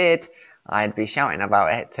if I did, I'd be shouting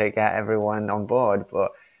about it to get everyone on board.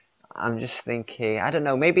 But I'm just thinking, I don't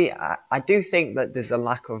know. Maybe I do think that there's a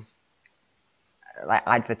lack of like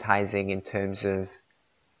advertising in terms of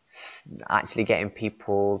actually getting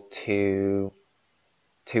people to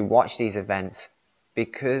watch these events,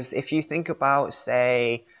 because if you think about,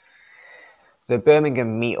 say, the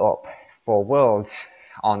Birmingham meetup for Worlds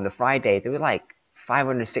on the Friday, there were like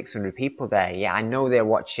 500, 600 people there. Yeah, I know they're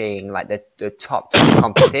watching like the top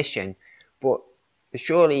competition, but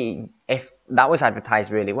surely if that was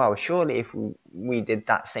advertised really well, surely if we did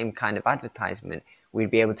that same kind of advertisement,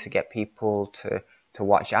 we'd be able to get people to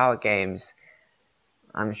watch our games.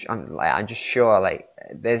 I'm just sure, like,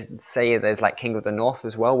 there's like King of the North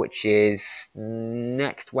as well, which is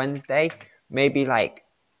next Wednesday. Maybe like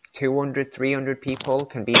 200, 300 people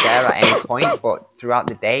can be there at any point, but throughout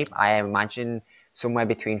the day, I imagine somewhere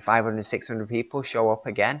between 500 and 600 people show up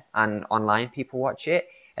again, and online people watch it.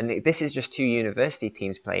 And this is just two university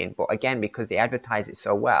teams playing, but again, because they advertise it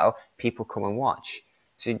so well, people come and watch.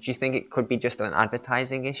 So do you think it could be just an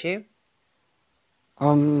advertising issue?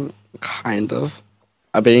 Kind of.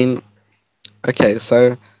 I mean, okay,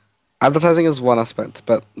 so advertising is one aspect,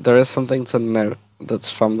 but there is something to note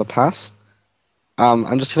that's from the past.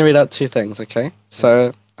 I'm just gonna read out two things, okay? Yeah.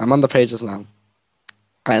 So I'm on the pages now.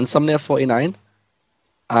 At Insomnia 49,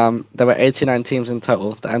 there were 89 teams in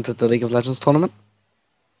total that entered the League of Legends tournament.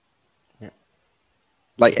 Yeah.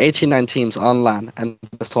 Like 89 teams on LAN and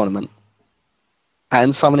this tournament. At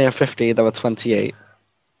Insomnia 50, there were 28.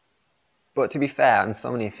 But to be fair,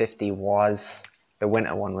 Insomnia 50 was the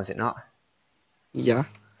winter one, was it not? Yeah,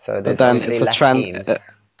 So but there's then obviously it's a less trend. teams.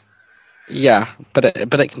 Yeah, but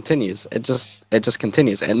it continues. It just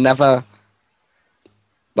continues. It never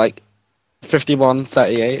like 51,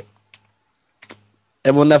 38.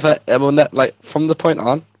 It will never like from the point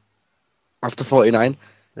on after 49.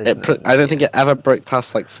 There's no, I don't think yeah, it ever broke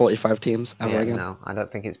past like 45 teams ever yeah, again. no, I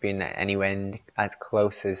don't think it's been anywhere as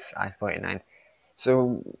close as I-49.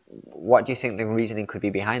 So what do you think the reasoning could be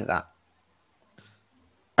behind that?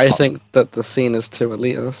 I Oh, think that the scene is too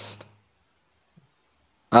elitist.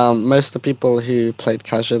 Most of the people who played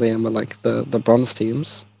casually and were like the bronze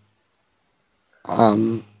teams,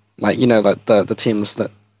 um, like like the teams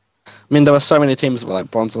that I mean, there were so many teams that were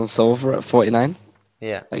like bronze and silver at 49,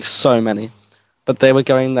 yeah, like so many, but they were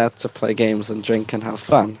going there to play games and drink and have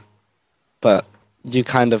fun. But you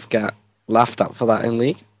kind of get laughed at for that in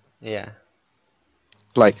League. yeah,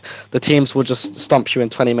 Like the teams will just stomp you in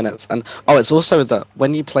 20 minutes, and oh, it's also that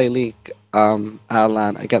when you play League, at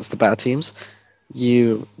LAN against the better teams,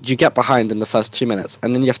 you get behind in the first 2 minutes,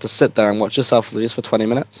 and then you have to sit there and watch yourself lose for 20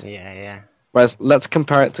 minutes. yeah, yeah, Whereas let's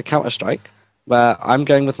compare it to Counter Strike, where I'm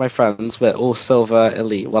going with my friends, we're all silver,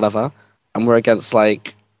 elite, whatever. and we're against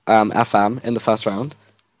like FM in the first round,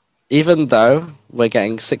 even though we're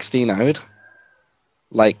getting 16 0'd,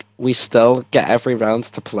 like we still get every round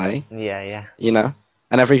to play, Yeah, yeah. you know.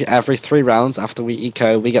 And every 3 rounds after we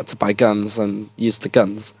eco, we get to buy guns and use the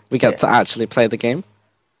guns. We get Yeah. to actually play the game.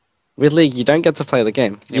 With League, you don't get to play the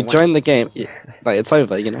game. Yeah, You join the game, like it's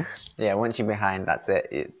over, yeah, once you're behind, that's it.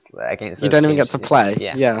 It's against You those don't even get teams. to play.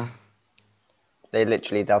 Yeah. Yeah.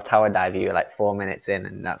 They'll tower dive you like 4 minutes in,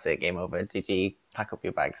 and that's it. Game over. GG. Pack up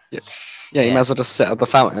your bags. Yeah. Yeah, you might Yeah. as well just sit at the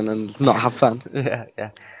fountain and not have fun. Yeah,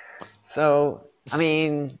 yeah. So, I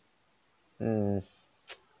mean, isn't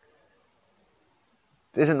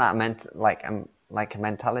that like a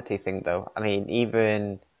mentality thing though? I mean,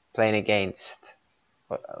 even playing against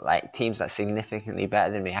like teams that are significantly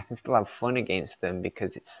better than me, I can still have fun against them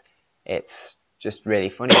because it's just really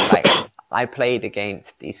funny. Like I played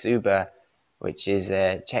against Isuba, which is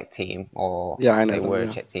a Czech team, or Yeah, I know they them, were a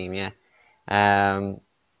yeah. Czech team, yeah.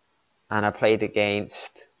 And I played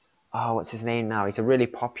against what's his name now? He's a really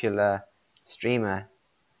popular streamer.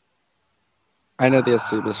 I know the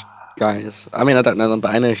Asubis guys. I mean, I don't know them,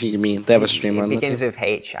 but I know who you mean. They have a streamer It on the begins team. with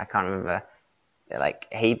H. I can't remember. Like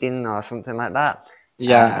Hayden or something like that.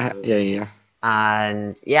 Yeah, yeah.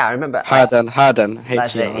 And yeah, I remember like Harden,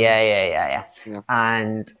 that's it. H-E-R. Yeah. Yeah.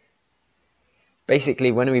 And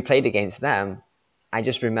basically, when we played against them, I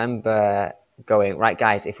just remember going, right,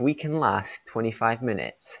 guys, if we can last 25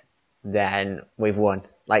 minutes, then we've won.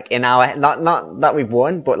 Like in our not that we've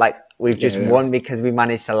won, but like we've just Yeah. won because we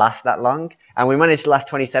managed to last that long, and we managed to last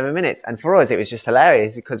 27 minutes. And for us, it was just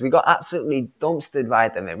hilarious because we got absolutely dumpstered by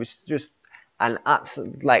them. It was just an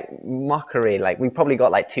absolute like mockery. Like we probably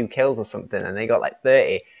got like 2 kills or something, and they got like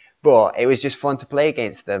 30. But it was just fun to play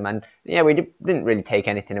against them, and yeah, we didn't really take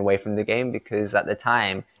anything away from the game because at the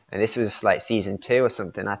time, and this was like season 2 or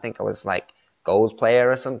something. I think I was like gold player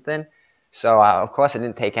or something. So of course I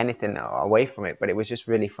didn't take anything away from it, but it was just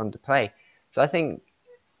really fun to play. So I think,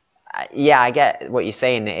 yeah, I get what you're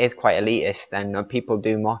saying. It is quite elitist, and people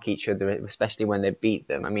do mock each other, especially when they beat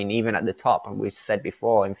them. I mean, even at the top, and we've said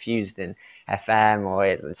before, Infused and FM, or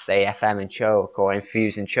let's say FM and Choke, or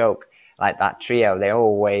Infuse and Choke, like that trio, they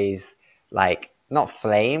always like not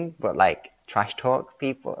flame, but like trash talk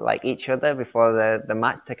people, like each other before the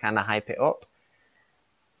match to kind of hype it up.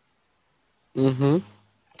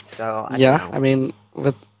 So I don't Yeah, know. I mean,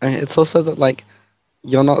 it's also that like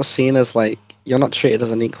you're not seen as like you're not treated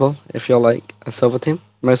as an equal if you're like a silver team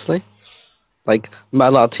mostly. Like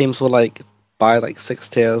a lot of teams will like buy like 6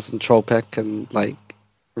 tiers and troll pick and like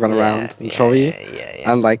run Yeah, around and troll you,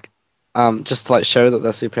 yeah. and like just to like show that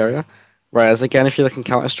they're superior. Whereas again, if you look in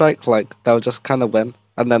Counter Strike, like they'll just kind of win,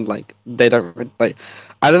 and then like they don't like.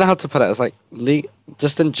 I don't know how to put it. It's like League,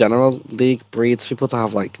 just in general, League breeds people to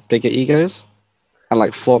have like bigger egos and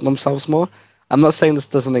like flaunt themselves more. I'm not saying this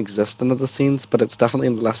doesn't exist in other scenes, but it's definitely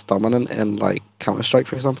less dominant in like Counter Strike,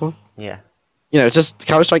 for example. Yeah. Just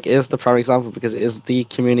Counter Strike is the prime example because it is the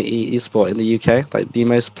community esport in the UK, like the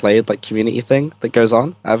most played like community thing that goes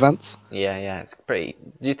on at events. Yeah, it's pretty.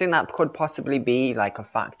 Do you think that could possibly be like a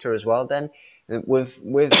factor as well then? With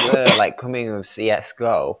the like coming of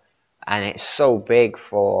CS:GO, and it's so big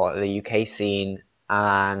for the UK scene,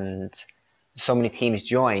 and so many teams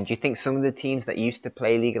join. Do you think some of the teams that used to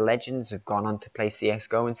play League of Legends have gone on to play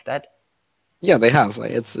CS:GO instead? Yeah, they have.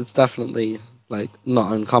 Like it's definitely like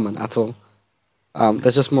not uncommon at all.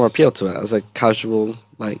 There's just more appeal to it as a casual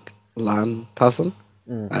like LAN person,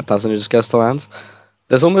 a person who just goes to LANs.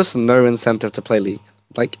 There's almost no incentive to play League.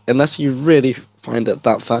 Like unless you really find it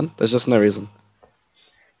that fun, there's just no reason.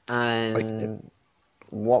 Like And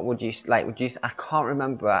what would you like? Would you? I can't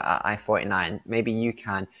remember at I-49. Maybe you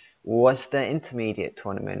can. Was the intermediate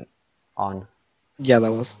tournament on? yeah,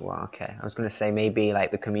 that was. Well, okay. I was going to say maybe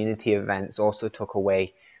like the community events also took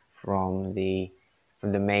away from the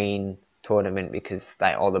main tournament because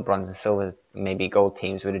like all the bronze and silver, maybe gold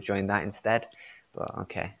teams would have joined that instead. But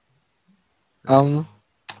okay. Um,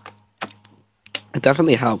 it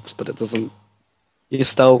definitely helps, but it doesn't. You're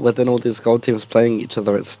still within all these gold teams playing each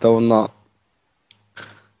other. It's still not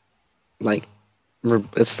like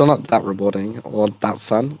it's still not that rewarding or that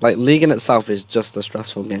fun. Like League in itself is just a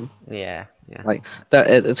stressful game. Yeah. Like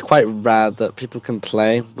it's quite rare that people can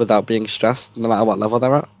play without being stressed, no matter what level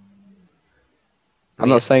they're at. I I'm mean,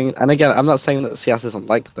 not saying, and again, I'm not saying that CS isn't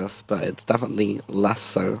like this, but it's definitely less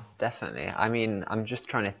so. definitely. I mean, I'm just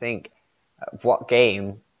trying to think, what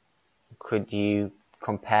game could you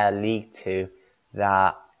compare League to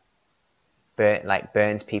that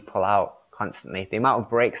burns people out constantly? The amount of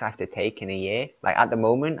breaks I have to take in a year. Like at the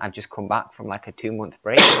moment, I've just come back from like a 2-month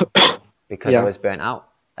break because I Yeah, was burnt out.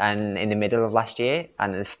 and in the middle of last year,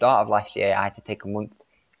 and at the start of last year, I had to take a month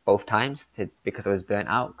both times because I was burnt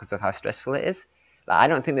out because of how stressful it is. Like, I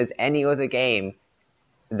don't think there's any other game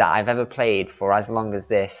that I've ever played for as long as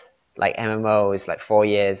this, like MMOs, like 4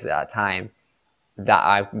 years at a time, that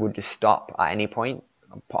I would just stop at any point,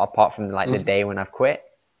 apart from like the day when I've quit,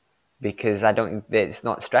 because I don't. It's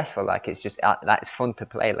not stressful. Like, it's just that's fun to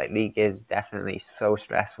play. Like, League is definitely so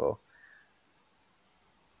stressful.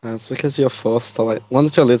 It's because you're forced to, like,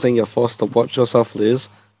 once you're losing, you're forced to watch yourself lose,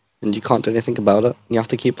 and you can't do anything about it. You have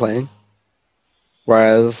to keep playing.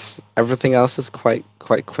 Whereas everything else is quite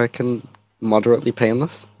quick and moderately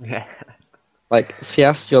painless. Yeah. Like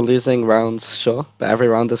CS, you're losing rounds, sure, but every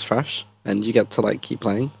round is fresh, and you get to like keep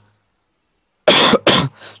playing.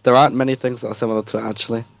 There aren't many things that are similar to it,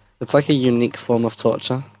 actually. It's like a unique form of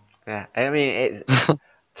torture. Yeah. I mean, it's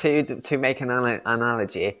to make an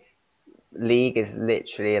analogy. League is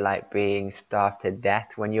literally like being starved to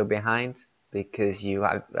death when you're behind, because you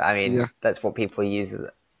have, I mean, Yeah. that's what people use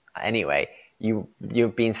anyway. You're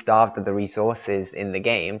being starved of the resources in the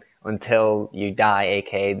game until you die,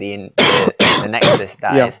 aka the Nexus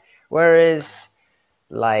dies. Yeah. Whereas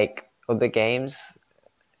like other games,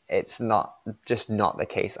 it's not the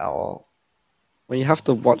case at all. Well, you have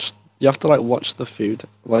to like watch the food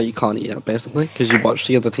while you can't eat it, basically, because you watch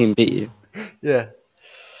the other team beat you. Yeah.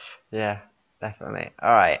 Yeah, definitely.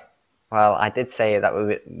 All right. Well, I did say that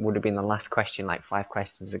would have been the last question like 5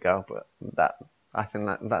 questions ago, but I think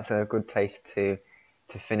that's a good place to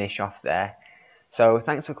finish off there. So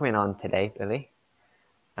thanks for coming on today, Billy.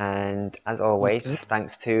 And as always, Okay.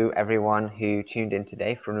 thanks to everyone who tuned in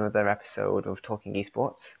today for another episode of Talking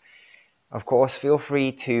Esports. Of course, feel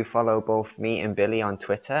free to follow both me and Billy on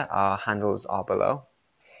Twitter. Our handles are below.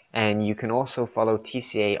 And you can also follow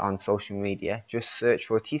TCA on social media. Just search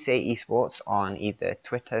for TCA Esports on either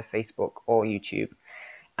Twitter, Facebook, or YouTube.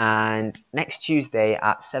 And next Tuesday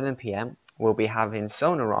at 7 p.m, we'll be having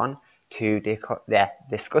Sonar on to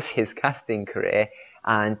discuss his casting career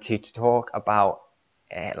and to talk about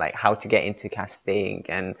like how to get into casting,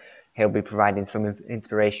 and he'll be providing some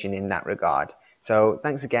inspiration in that regard. So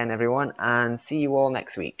thanks again, everyone, and see you all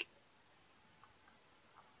next week.